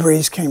 a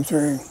breeze came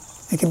through.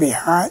 It could be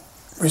hot.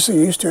 We're so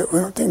used to it, we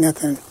don't think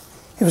nothing.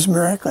 It was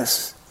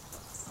miraculous.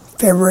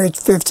 February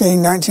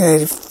 15,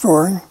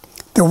 1984.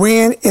 The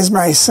wind is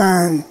my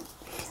son.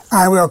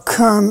 I will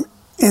come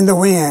in the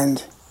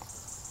wind.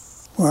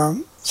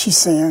 Well, she's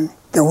saying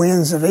the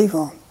winds of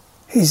evil.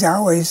 He's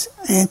always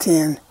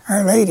anti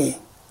Our Lady.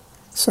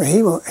 So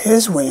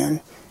his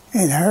wind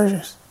and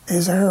hers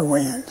is her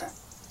wind.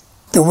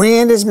 The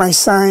wind is my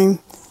sign.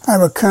 I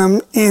will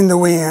come in the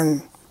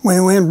wind. When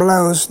the wind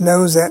blows,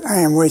 knows that I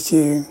am with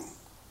you.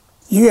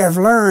 You have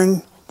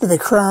learned that the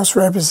cross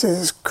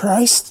represents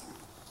Christ.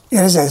 It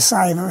is a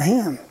sign of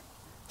him.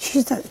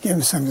 She's not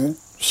giving something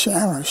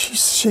shallow.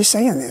 She's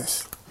saying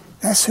this.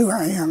 That's who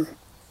I am.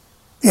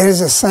 It is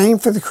the same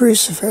for the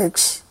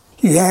crucifix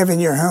you have in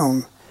your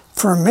home.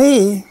 For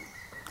me,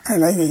 Our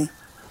Lady,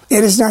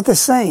 it is not the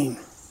same.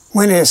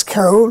 When it is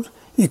cold,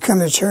 you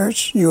come to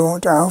church, you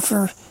want to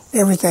offer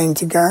everything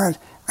to God.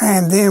 I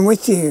am then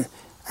with you.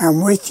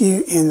 I'm with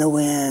you in the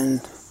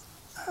wind.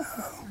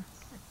 Uh-oh.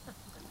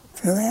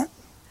 Feel that?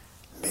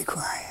 Be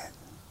quiet.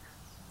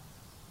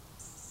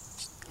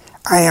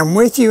 I am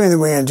with you in the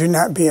wind. Do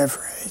not be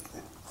afraid.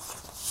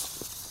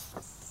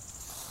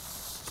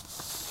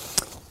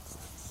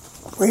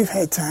 We've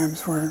had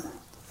times where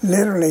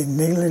literally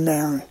kneeling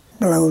down,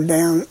 blow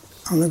down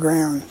on the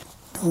ground,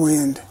 the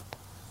wind.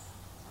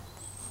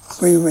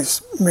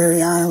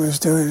 Mariana was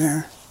doing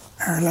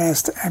our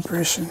last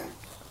apparition.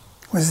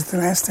 Was it the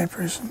last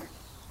apparition?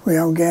 We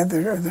all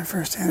gathered at the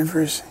first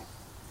anniversary.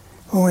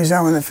 When we was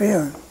out in the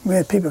field, we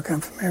had people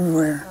come from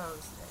everywhere.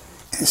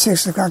 At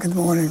 6 o'clock in the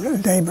morning,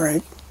 at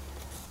daybreak,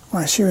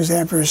 while she was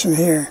apparition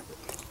here,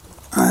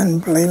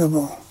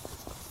 unbelievable.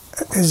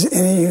 As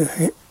any of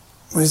you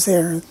was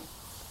there,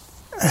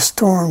 a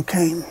storm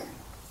came,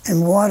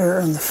 and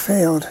water on the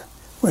field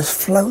was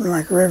floating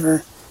like a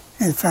river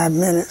in 5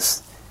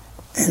 minutes,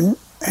 and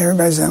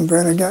everybody's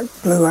umbrella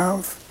blew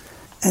off,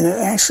 and it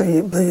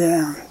actually blew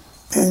down,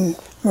 and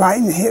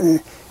lightning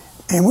hitting,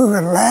 and we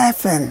were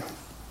laughing.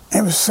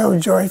 It was so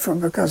joyful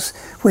because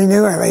we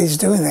knew Our Lady's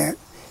doing that.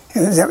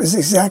 And that was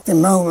exactly the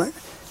moment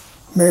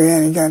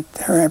Mariana got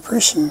her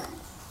apparition.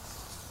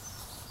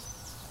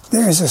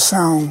 There is a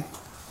song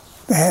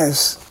that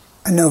has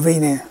a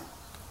novena.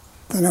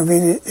 The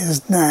novena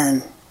is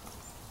 9,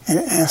 and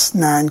it asks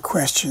 9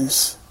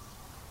 questions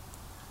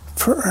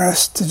for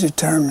us to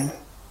determine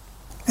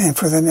and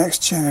for the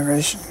next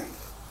generation.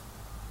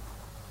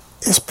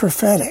 It's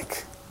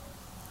prophetic.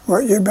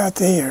 What you're about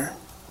to hear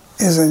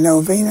is a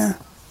novena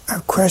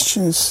of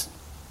questions.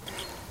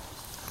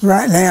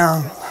 Right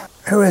now,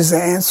 who is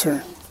the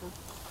answer?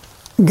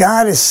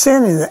 God is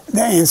sending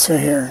the answer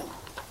here.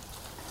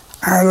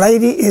 Our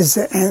Lady is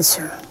the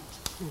answer.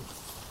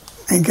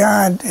 And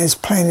God has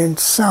planted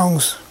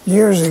songs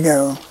years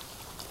ago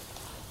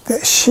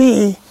that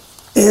she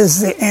is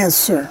the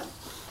answer.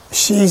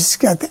 She's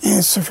got the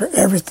answer for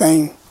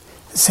everything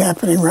that's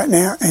happening right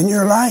now in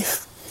your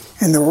life,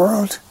 in the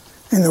world,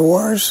 in the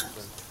wars.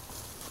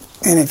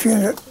 And if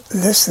you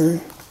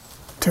listen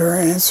to her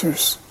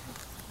answers,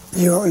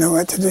 you won't know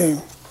what to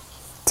do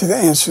to the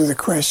answer to the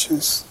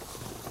questions.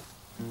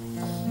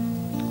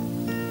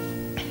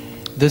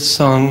 This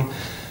song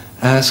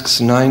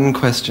asks 9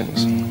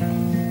 questions.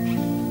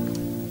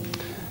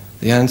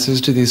 The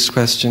answers to these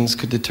questions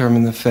could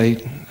determine the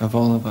fate of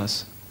all of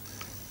us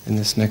in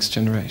this next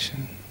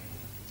generation.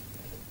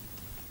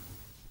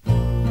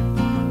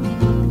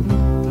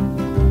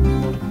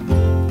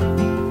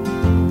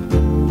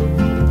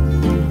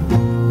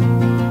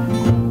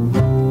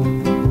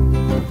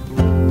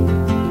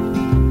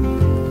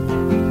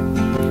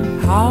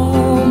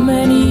 How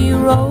many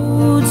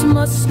roads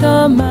must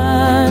a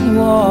man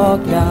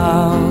walk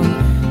down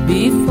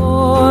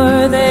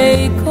before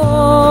they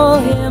call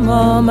him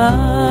a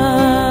man?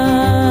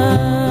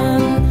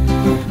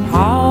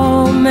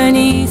 How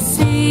many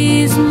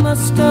seas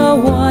must a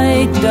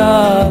white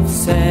dove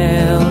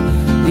sail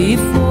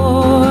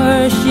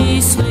before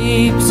she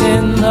sleeps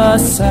in the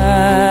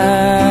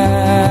sand?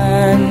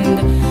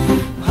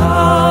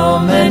 How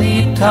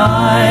many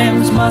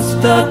times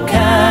must the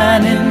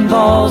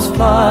cannonballs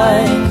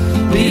fly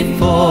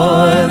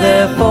before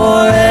they're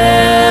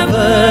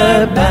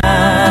forever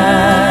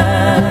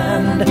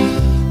banned?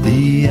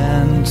 The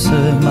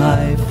answer,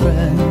 my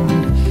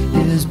friend,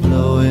 is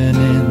blowing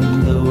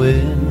in the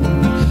wind.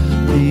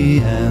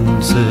 The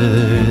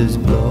answer is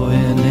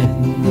blowing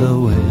in the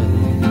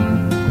wind.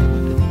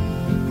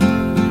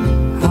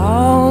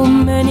 How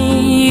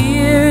many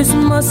years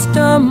must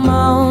a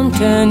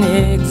mountain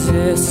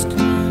exist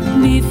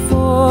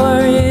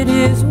before it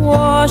is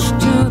washed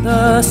to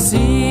the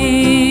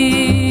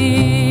sea?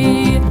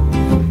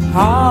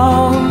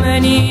 How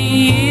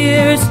many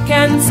years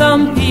can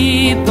some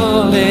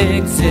people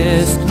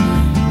exist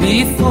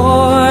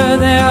before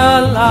they're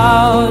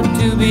allowed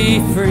to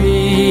be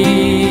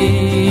free?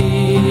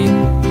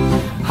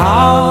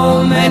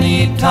 How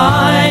many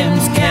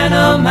times can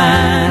a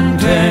man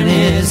turn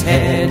his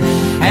head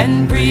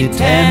and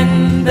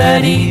pretend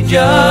that he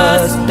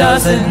just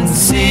doesn't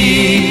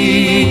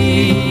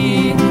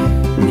see?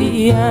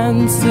 The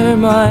answer,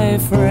 my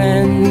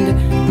friend,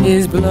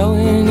 is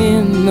blowing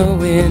in the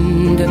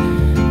wind.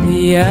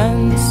 The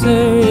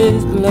answer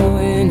is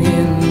blowing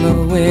in the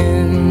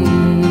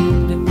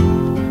wind.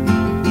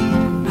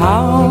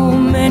 How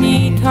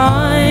many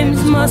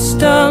times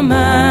must a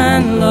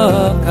man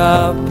look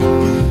up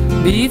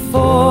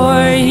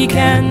before he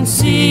can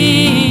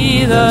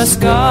see the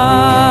sky?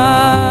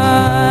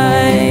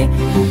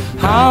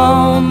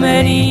 How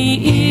many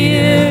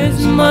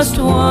ears must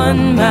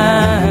one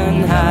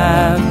man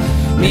have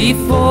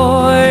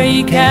before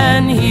he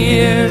can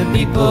hear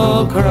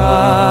people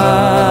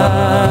cry?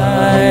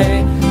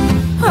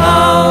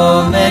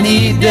 How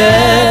many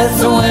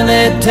deaths will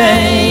it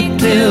take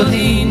till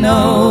he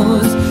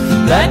knows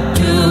that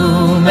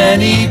too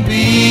many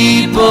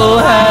people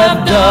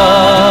have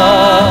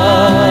died?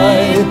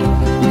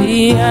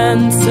 The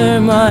answer,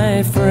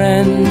 my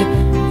friend,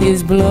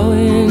 is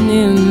blowing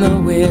in the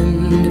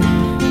wind.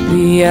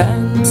 The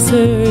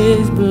answer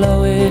is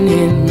blowing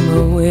in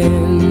the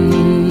wind.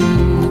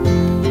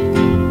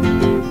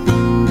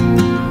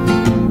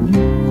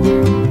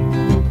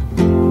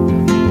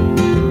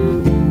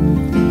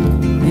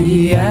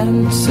 The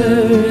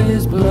answer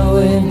is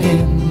blowing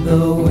in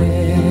the wind.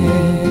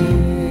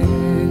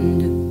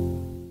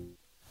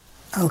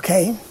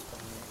 Okay.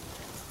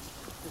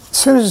 As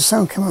soon as the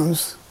sun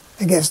comes,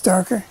 it gets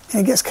darker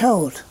and it gets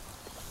cold.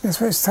 That's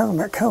what it's talking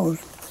about, cold.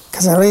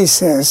 Because Elise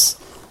says,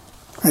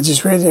 I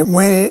just read it,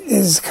 when it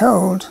is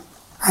cold,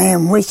 I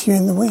am with you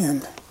in the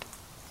wind.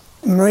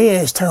 Maria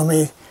has told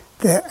me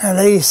that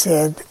Elise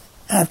said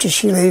after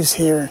she leaves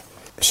here,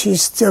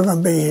 she's still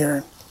going to be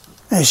here.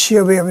 And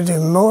she'll be able to do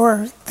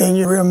more than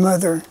your real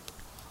mother.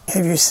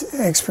 Have you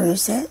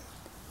experienced that?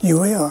 You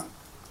will.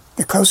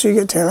 The closer you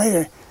get to her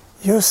later,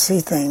 you'll see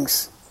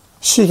things.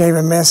 She gave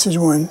a message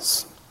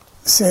once,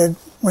 said,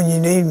 when you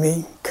need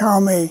me,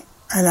 call me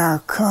and I'll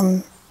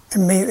come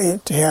immediately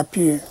to help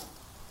you.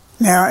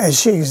 Now, is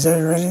she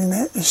exaggerating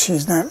that?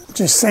 She's not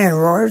just saying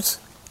words.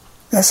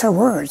 That's her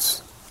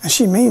words, and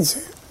she means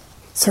it.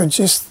 So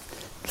just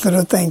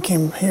little thing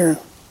came here.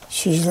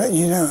 She's letting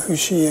you know who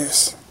she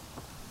is.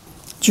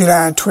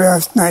 July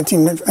 12,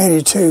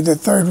 1982, the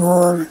Third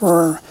World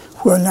War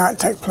will not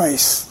take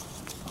place.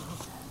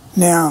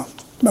 Now,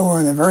 but we're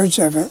on the verge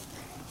of it,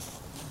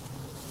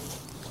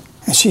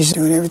 and she's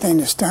doing everything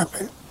to stop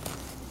it.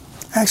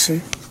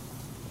 Actually,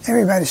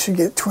 everybody should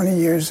get 20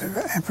 years of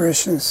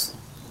apparitions.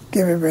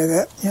 Give everybody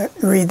that.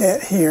 Read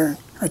that here,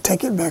 or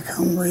take it back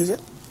home, read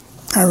it.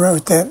 I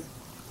wrote that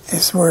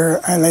it's where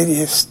Our Lady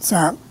has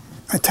stopped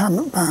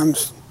atomic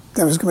bombs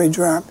that was going to be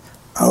dropped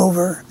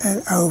over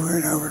and over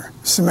and over.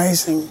 It's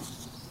amazing,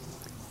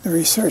 the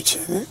research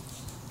in it.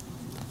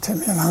 It took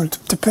me long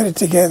to put it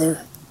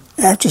together.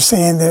 After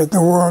saying that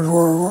the World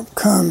War will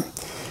come,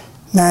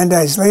 9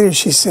 days later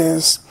she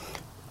says,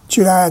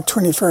 July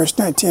 21st,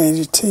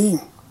 1982,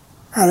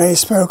 Our Lady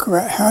spoke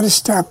about how to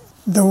stop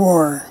the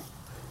war.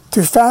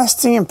 Through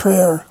fasting and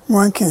prayer,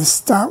 one can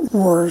stop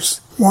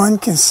wars. One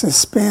can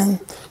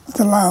suspend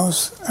the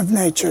laws of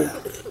nature.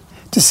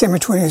 December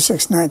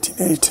 26,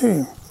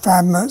 1982.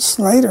 5 months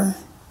later,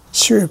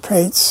 she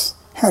repeats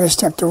how to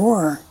stop the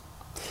war.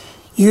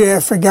 You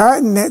have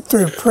forgotten that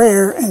through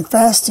prayer and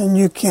fasting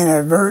you can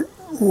avert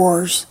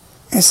wars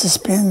and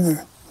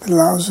suspend the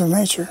laws of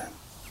nature.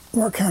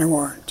 What kind of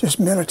war? Just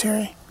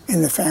military?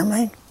 In the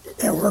family?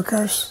 At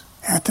workers?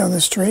 Out on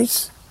the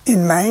streets?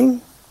 In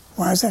Maine?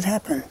 Why does that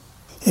happen?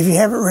 If you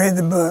haven't read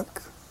the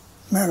book,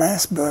 my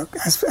last book,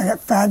 I got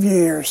 5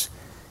 years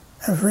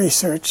of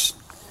research.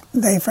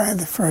 They find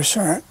the first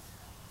shot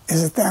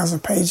is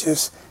 1,000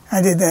 pages.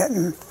 I did that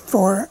in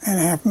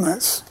 4.5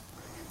 months.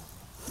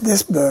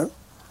 This book,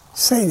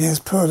 Satan Has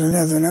Pulled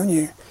Another One on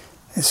You,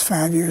 is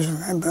 5 years of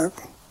that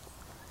book.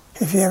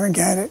 If you haven't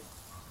got it,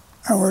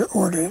 I would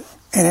order it.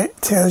 And it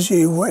tells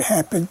you what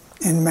happened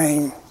in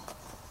Maine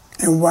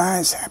and why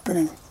it's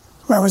happening.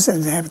 Why was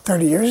it happen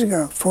 30 years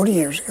ago, 40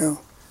 years ago?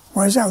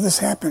 Why does all this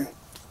happen?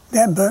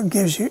 That book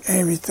gives you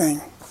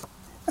everything.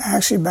 I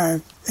actually buy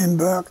it in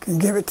book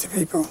and give it to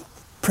people.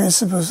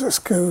 Principals at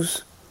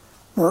schools,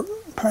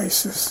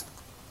 workplaces.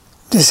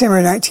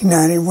 December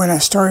 1990, when I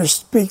started to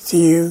speak to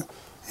you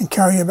and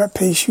call you about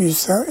peace, you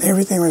thought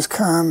everything was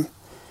calm.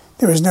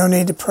 There was no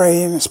need to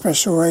pray in a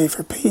special way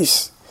for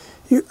peace.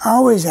 You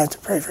always have to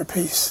pray for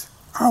peace.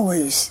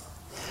 Always.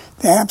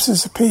 The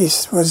absence of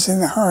peace was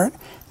in the heart.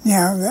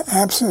 Now the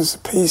absence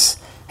of peace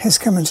has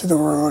come into the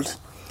world.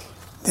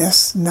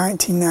 That's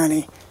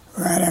 1990.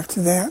 Right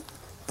after that,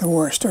 the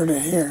war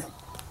started here.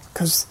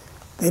 Because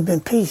there'd been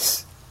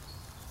peace.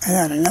 And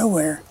out of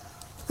nowhere,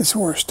 this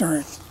war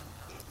started.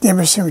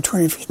 December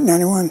 25th,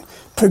 1991,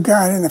 put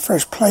God in the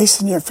first place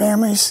in your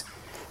families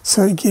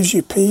so He gives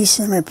you peace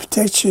and may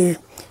protect you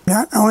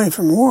not only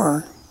from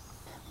war,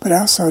 but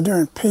also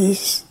during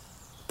peace,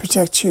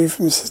 protect you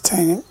from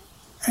satanic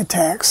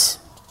attacks.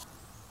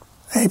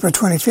 April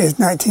 25th,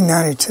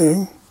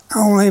 1992,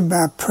 only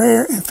by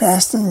prayer and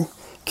fasting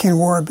can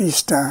war be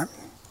stopped.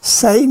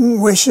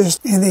 Satan wishes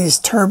in these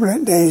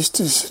turbulent days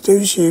to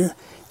seduce you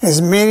as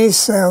many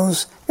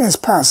souls as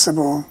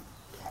possible.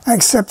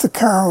 Accept the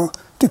call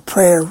to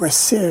prayer with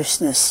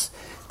seriousness.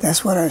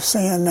 That's what I'm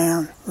saying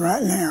now,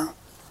 right now.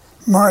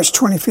 March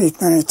 25th,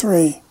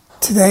 93.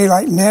 Today,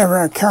 like never,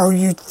 I call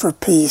you for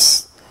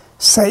peace.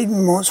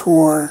 Satan wants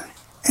war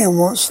and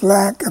wants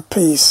lack of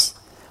peace,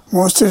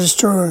 wants to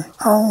destroy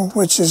all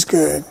which is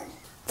good.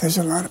 There's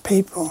a lot of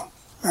people,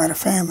 a lot of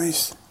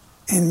families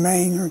in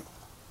Maine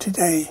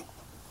today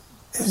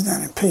is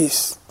not in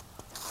peace.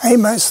 8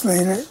 months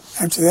later,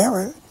 after that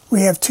one,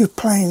 we have 2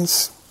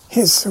 planes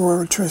hit the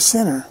World Trade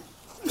Center.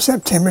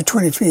 September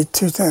 25th,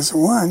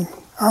 2001.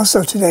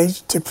 Also today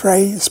to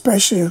pray,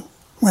 especially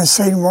when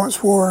Satan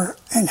wants war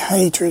and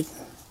hatred.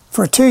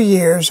 For 2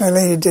 years, Our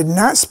Lady did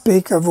not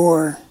speak of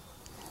war.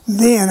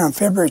 Then, on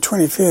February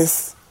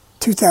 25th,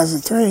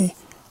 2003,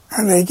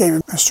 Our Lady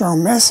gave a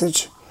strong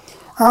message.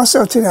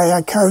 Also today,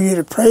 I call you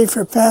to pray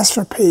for fast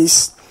for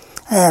peace.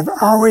 I have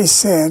always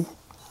said,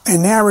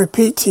 and now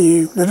repeat to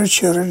you, little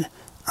children,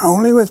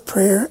 only with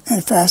prayer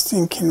and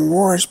fasting can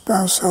wars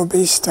also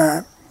be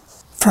stopped.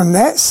 From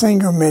that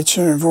single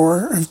mention of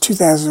war of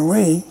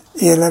 2000,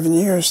 11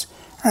 years,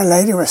 Our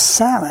Lady was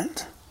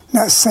silent,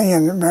 not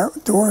saying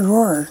about the word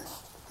war.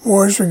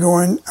 Wars were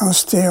going on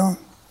still,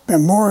 but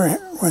more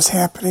was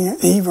happening.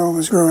 Evil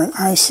was growing.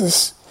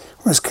 ISIS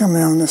was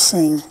coming on the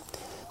scene.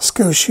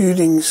 School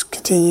shootings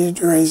continued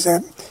to raise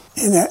up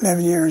in that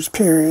 11 years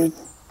period.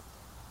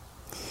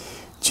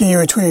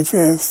 January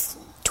 25th,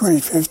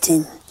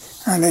 2015,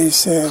 Our Lady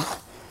said,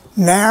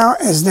 now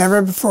as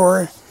never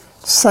before,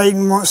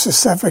 Satan wants to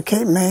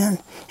suffocate man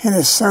and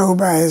his soul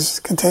by his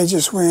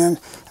contagious wind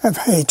of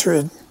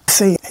hatred.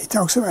 See, he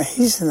talks about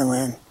he's in the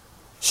wind.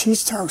 She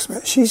talks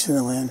about she's in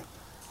the wind.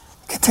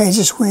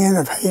 Contagious wind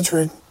of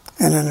hatred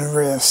and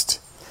unrest.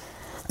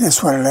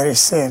 That's what Our Lady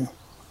said.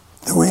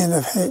 The wind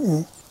of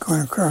hating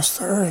going across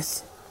the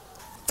earth.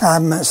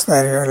 5 months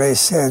later, Our Lady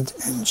said,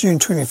 on June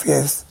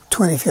 25th,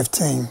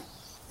 2015,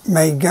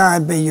 may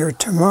God be your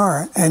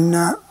tomorrow and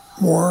not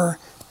war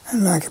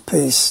and lack of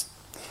peace.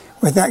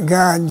 Without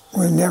God,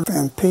 we'll never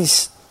find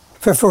peace.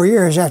 For 4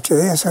 years after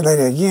this, Our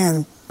Lady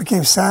again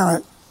became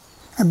silent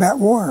about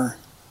war.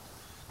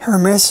 Her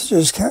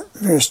messages kept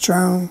very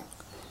strong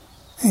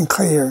and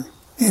clear.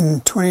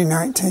 In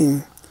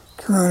 2019,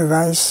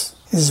 coronavirus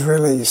is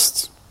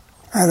released.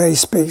 Our Lady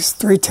speaks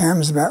 3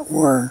 times about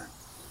war.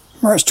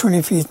 March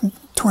 25th,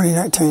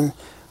 2019,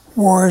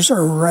 wars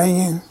are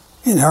raging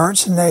in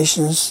hearts and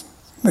nations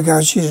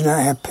because you do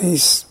not have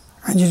peace,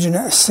 and you do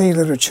not see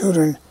little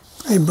children,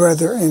 a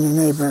brother and a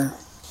neighbor.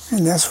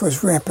 And that's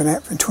what's ramping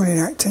up in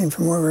 2019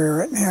 from where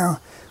we're at now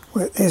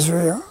with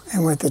Israel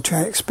and with the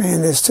trying to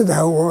expand this to the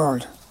whole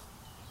world.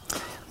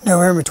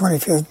 November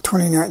 25th,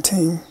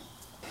 2019.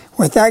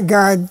 Without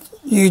God,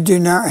 you do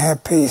not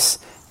have peace.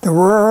 The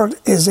world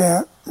is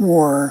at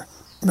war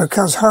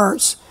because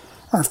hearts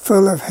are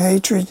full of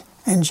hatred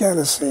and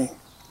jealousy.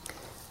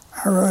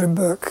 I wrote a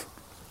book,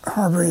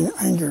 Harboring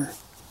Anger.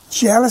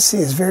 Jealousy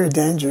is very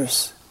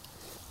dangerous.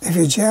 If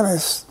you're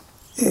jealous,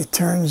 it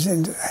turns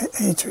into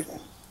hatred.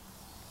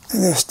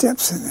 And there's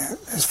steps in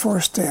that. There's 4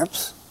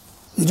 steps.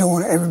 You don't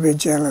want to ever be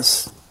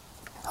jealous.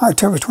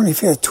 October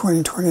 25th,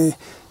 2020,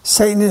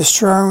 Satan is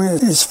strong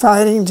and is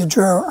fighting to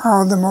draw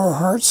all the more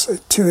hearts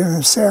to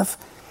himself.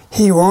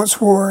 He wants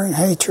war and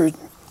hatred.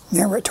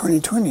 Now we're at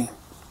 2020.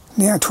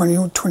 Now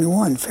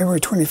 2021, February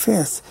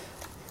 25th.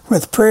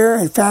 With prayer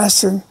and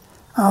fasting,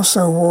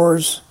 also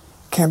wars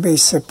can be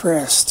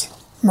suppressed.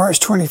 March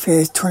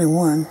 25th,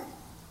 21.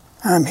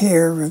 I'm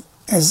here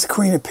as the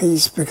Queen of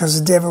Peace because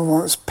the devil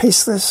wants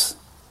peaceless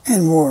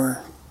and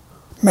war.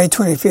 May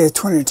 25th,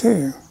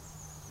 22.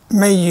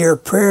 May your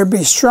prayer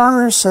be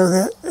stronger so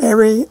that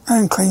every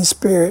unclean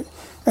spirit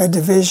of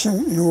division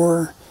and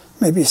war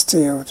may be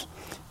stilled.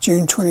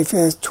 June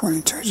 25th,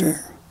 2022.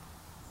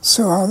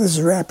 So all this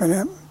is wrapping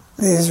up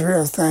the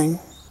Israel thing.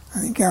 I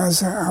think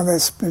God's all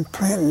that's been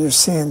planted. You're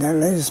seeing that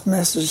latest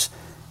message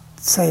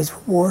says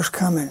war's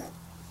coming.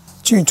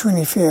 June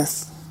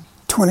 25th,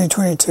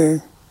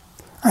 2022.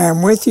 I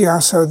am with you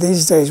also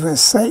these days when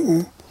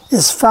Satan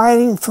is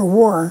fighting for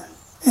war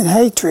and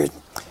hatred.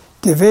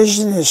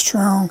 Division is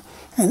strong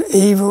and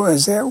evil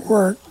is at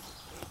work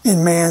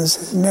in man's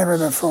as never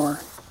before.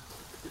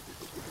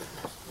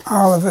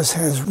 All of us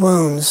has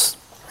wounds.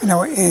 And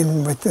I'll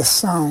end with this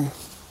song.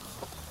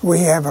 We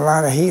have a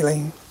lot of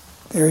healing.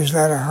 There's a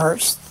lot of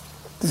hearts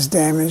that's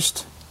damaged.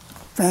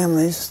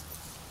 Families,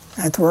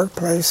 at the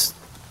workplace,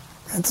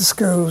 at the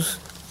schools,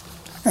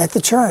 at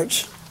the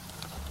church.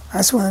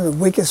 That's one of the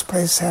weakest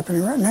places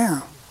happening right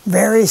now.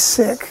 Very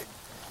sick.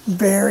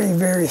 Very,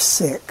 very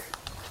sick.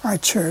 Our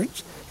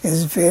church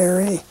is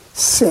very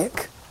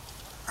sick.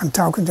 I'm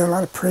talking to a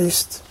lot of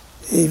priests,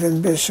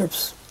 even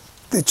bishops.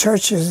 The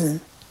church is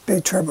in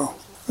big trouble.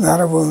 A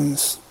lot of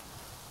wounds.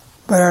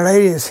 But Our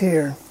Lady is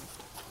here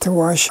to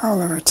wash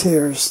all of our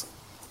tears.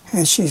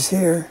 And she's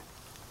here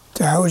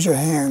to hold your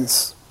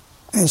hands.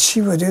 And she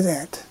will do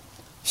that.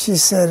 She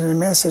said in a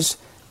message,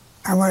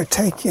 I want to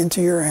take you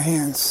into your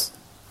hands.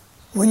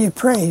 When you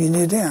pray, you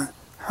kneel down.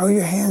 Hold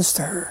your hands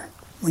to her.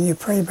 When you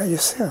pray by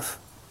yourself.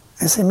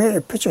 And say,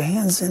 Mary, put your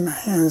hands in my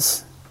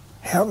hands.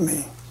 Help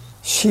me.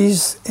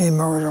 She's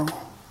immortal.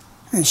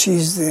 And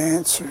she's the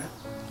answer.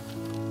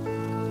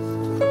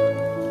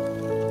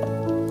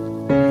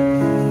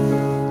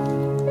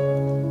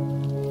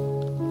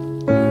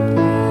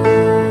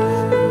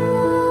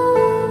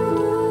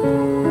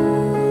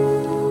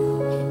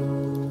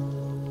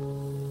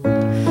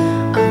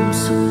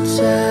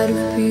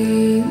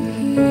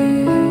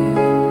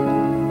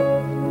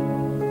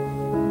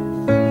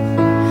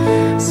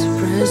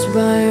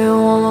 destroy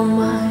all of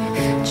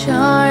my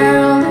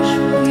childish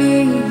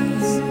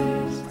dreams.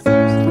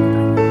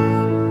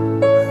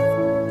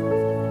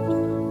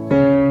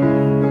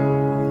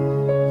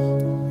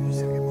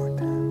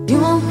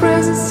 Your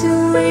presence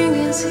still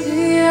lingers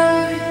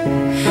here,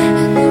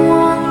 and you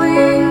won't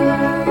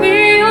leave me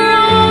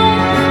alone.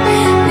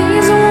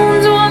 These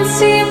wounds won't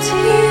seem to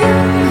heal.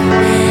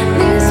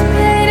 This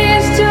pain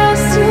is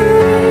just too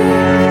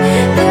real.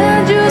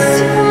 They're just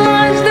too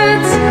much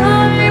that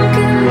time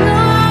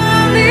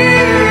cannot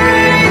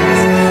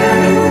erase.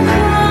 And you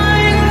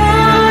cry,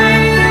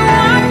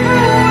 wipe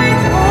away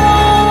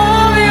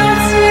all your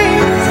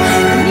tears,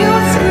 and you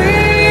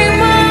scream,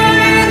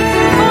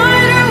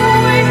 fight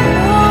away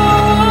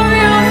all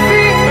your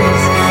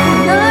fears.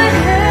 And I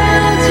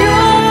held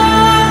your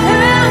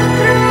hand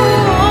through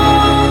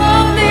all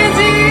of these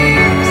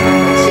years,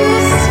 but you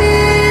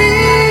still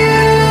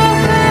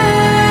have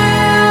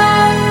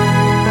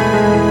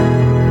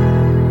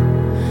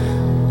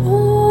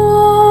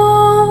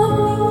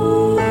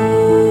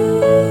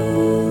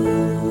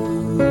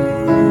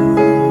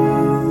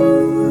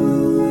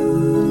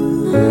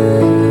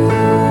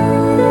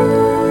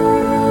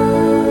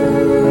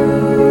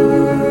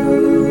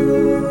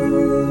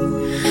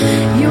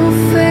your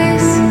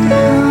face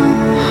now,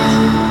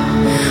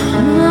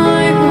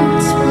 my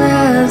once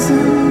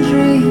pleasant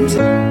dreams.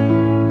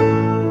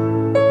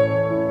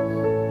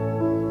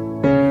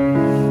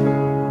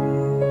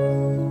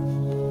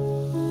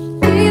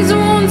 These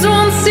wounds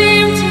won't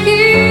seem to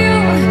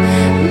heal.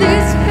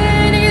 This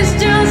pain is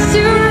just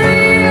too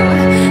real.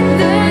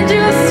 They're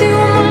just too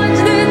much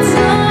that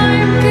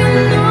time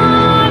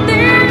cannot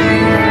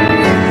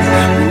erase.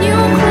 When you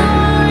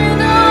cry,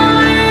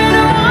 I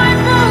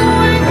wipe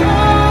away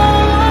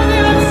all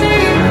your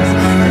tears.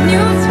 When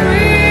you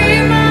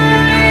scream,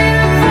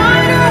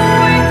 fight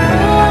away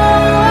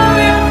all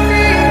your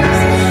fears.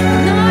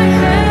 And I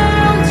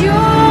held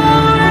your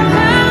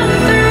hand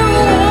through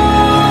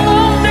all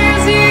of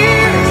these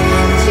years,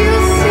 but you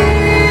still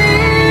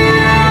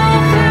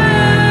have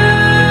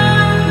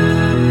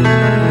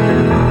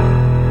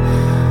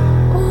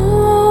all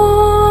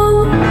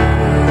of me.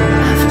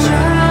 I've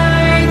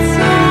tried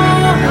so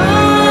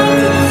hard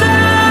to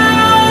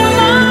tell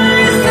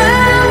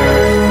myself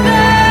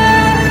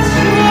that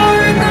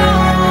you're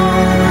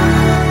gone,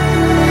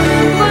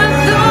 but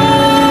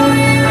though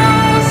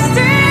you're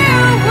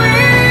still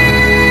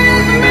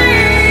with me,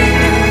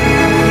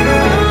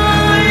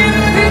 I've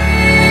been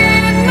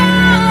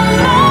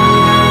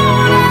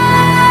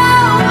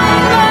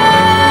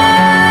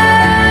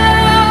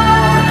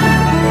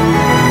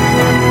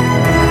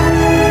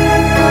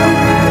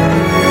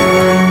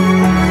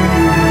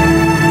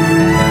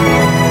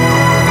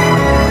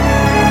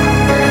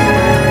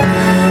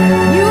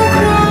You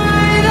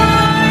cried,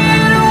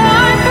 I'd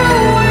wipe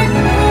away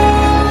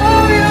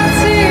all your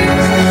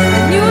tears,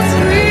 and you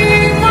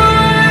scream,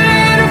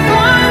 I'd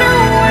fight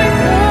away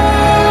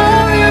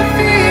all your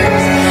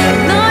fears.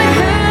 And I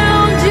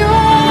held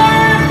your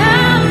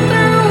hand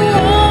through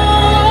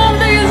all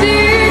these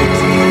years,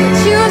 but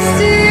you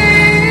still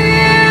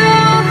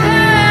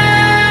have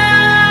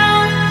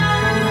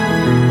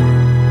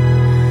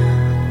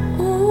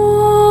all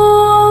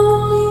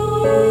of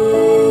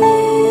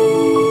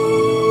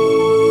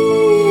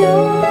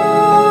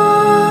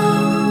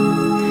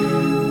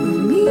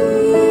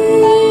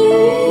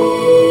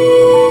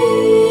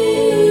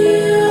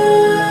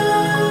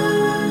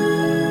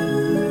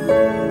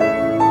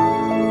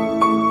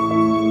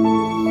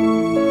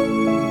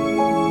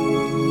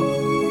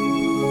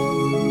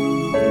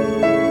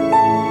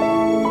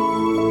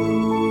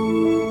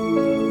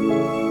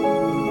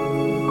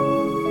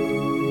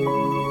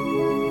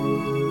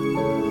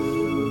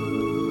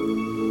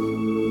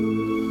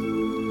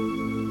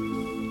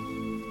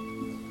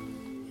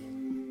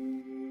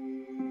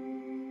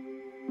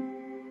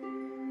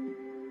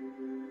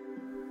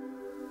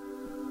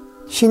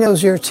She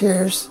knows your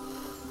tears.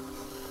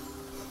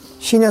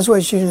 She knows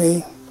what you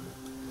need.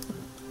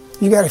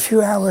 You got a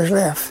few hours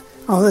left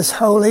on this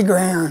holy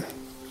ground.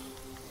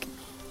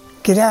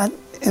 Get out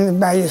and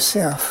by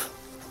yourself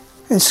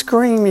and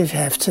scream if you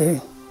have to.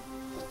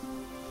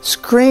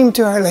 Scream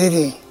to Our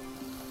Lady.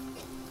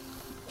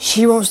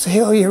 She wants to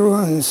heal your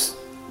wounds.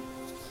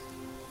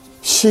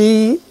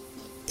 She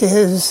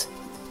is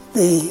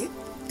the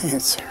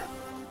answer.